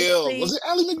like McBeal. Was it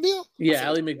Ally McBeal? Yeah,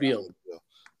 Ally McBeal.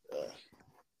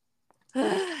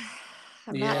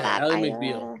 Ally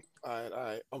McBeal. All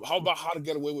right. How about How to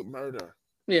Get Away with Murder?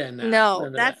 Yeah, no,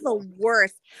 that's the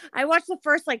worst. I watched the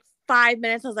first like 5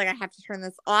 minutes. I was like, I have to turn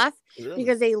this off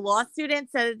because a law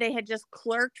student said that they had just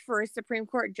clerked for a Supreme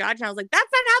Court judge, and I was like, that's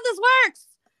not how this works.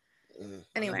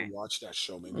 Anyway, I didn't watch that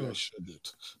show. Maybe I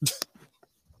shouldn't.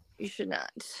 You should not.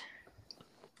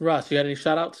 Ross, you got any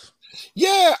shout outs?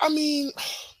 Yeah, I mean,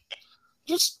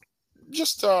 just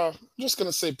gonna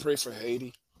say pray for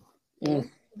Haiti.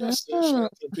 That's it. Shout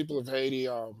out to the people of Haiti.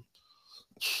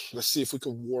 Let's see if we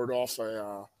could ward off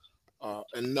yet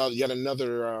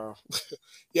another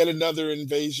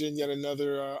invasion, yet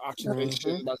another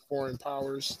occupation by foreign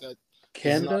powers that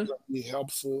Canada is not gonna be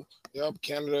helpful. Yep,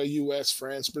 Canada, U.S.,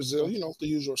 France, Brazil. You know, the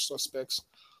usual suspects.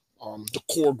 The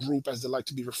core group, as they like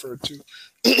to be referred to.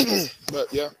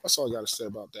 But yeah, that's all I got to say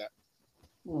about that.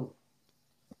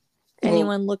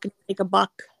 Anyone looking to make a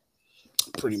buck?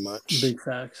 Pretty much. Big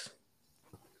facts.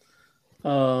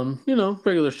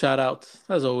 Regular shout outs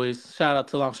as always. Shout out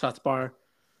to Long Shots Bar,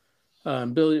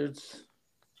 Billiards,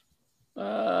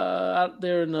 out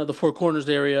there in the Four Corners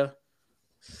area.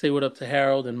 Say what up to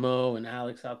Harold and Mo and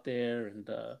Alex out there, and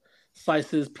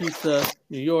Slices Pizza,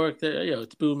 New York.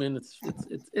 It's booming.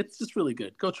 It's just really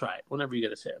good. Go try it whenever you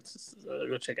get a chance.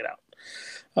 Go check it out.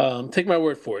 Take my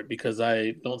word for it because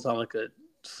I don't sound like a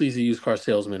sleazy used car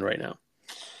salesman right now.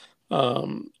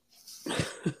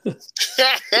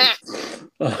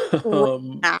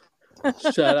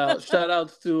 Shout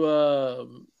outs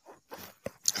to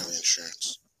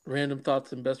Insurance. Random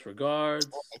Thoughts and Best Regards.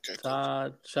 Okay,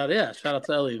 Todd. Shout out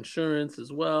to LA Insurance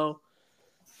as well.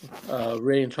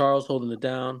 Ray and Charles holding it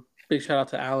down. Big shout out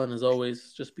to Alan as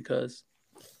always, just because.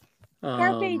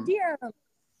 Carpe diem.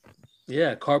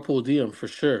 Yeah, Carpool Diem for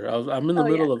sure. I'm in the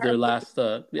middle of their last.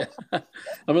 I'm in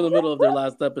the middle of their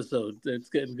last episode. It's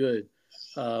getting good.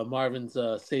 Marvin's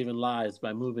saving lives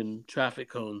by moving traffic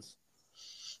cones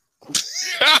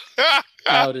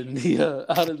out in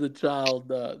the child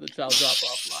drop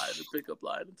off line, the pickup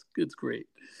line. It's great.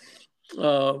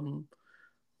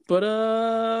 But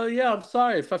I'm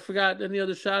sorry if I forgot any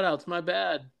other shout outs. My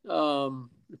bad.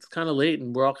 It's kind of late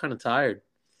and we're all kind of tired.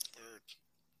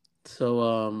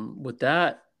 So with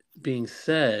that being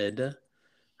said,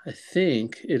 I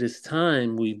think it is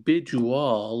time we bid you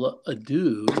all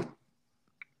adieu.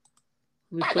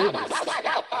 Let me play this.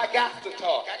 I got to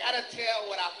talk. I got to tell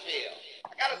what I feel. I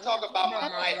got to talk about my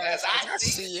life as I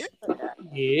see it.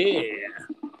 Yeah.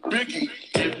 Ricky.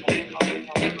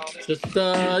 Just,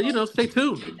 stay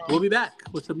tuned. We'll be back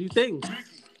with some new things.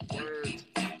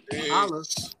 Holla.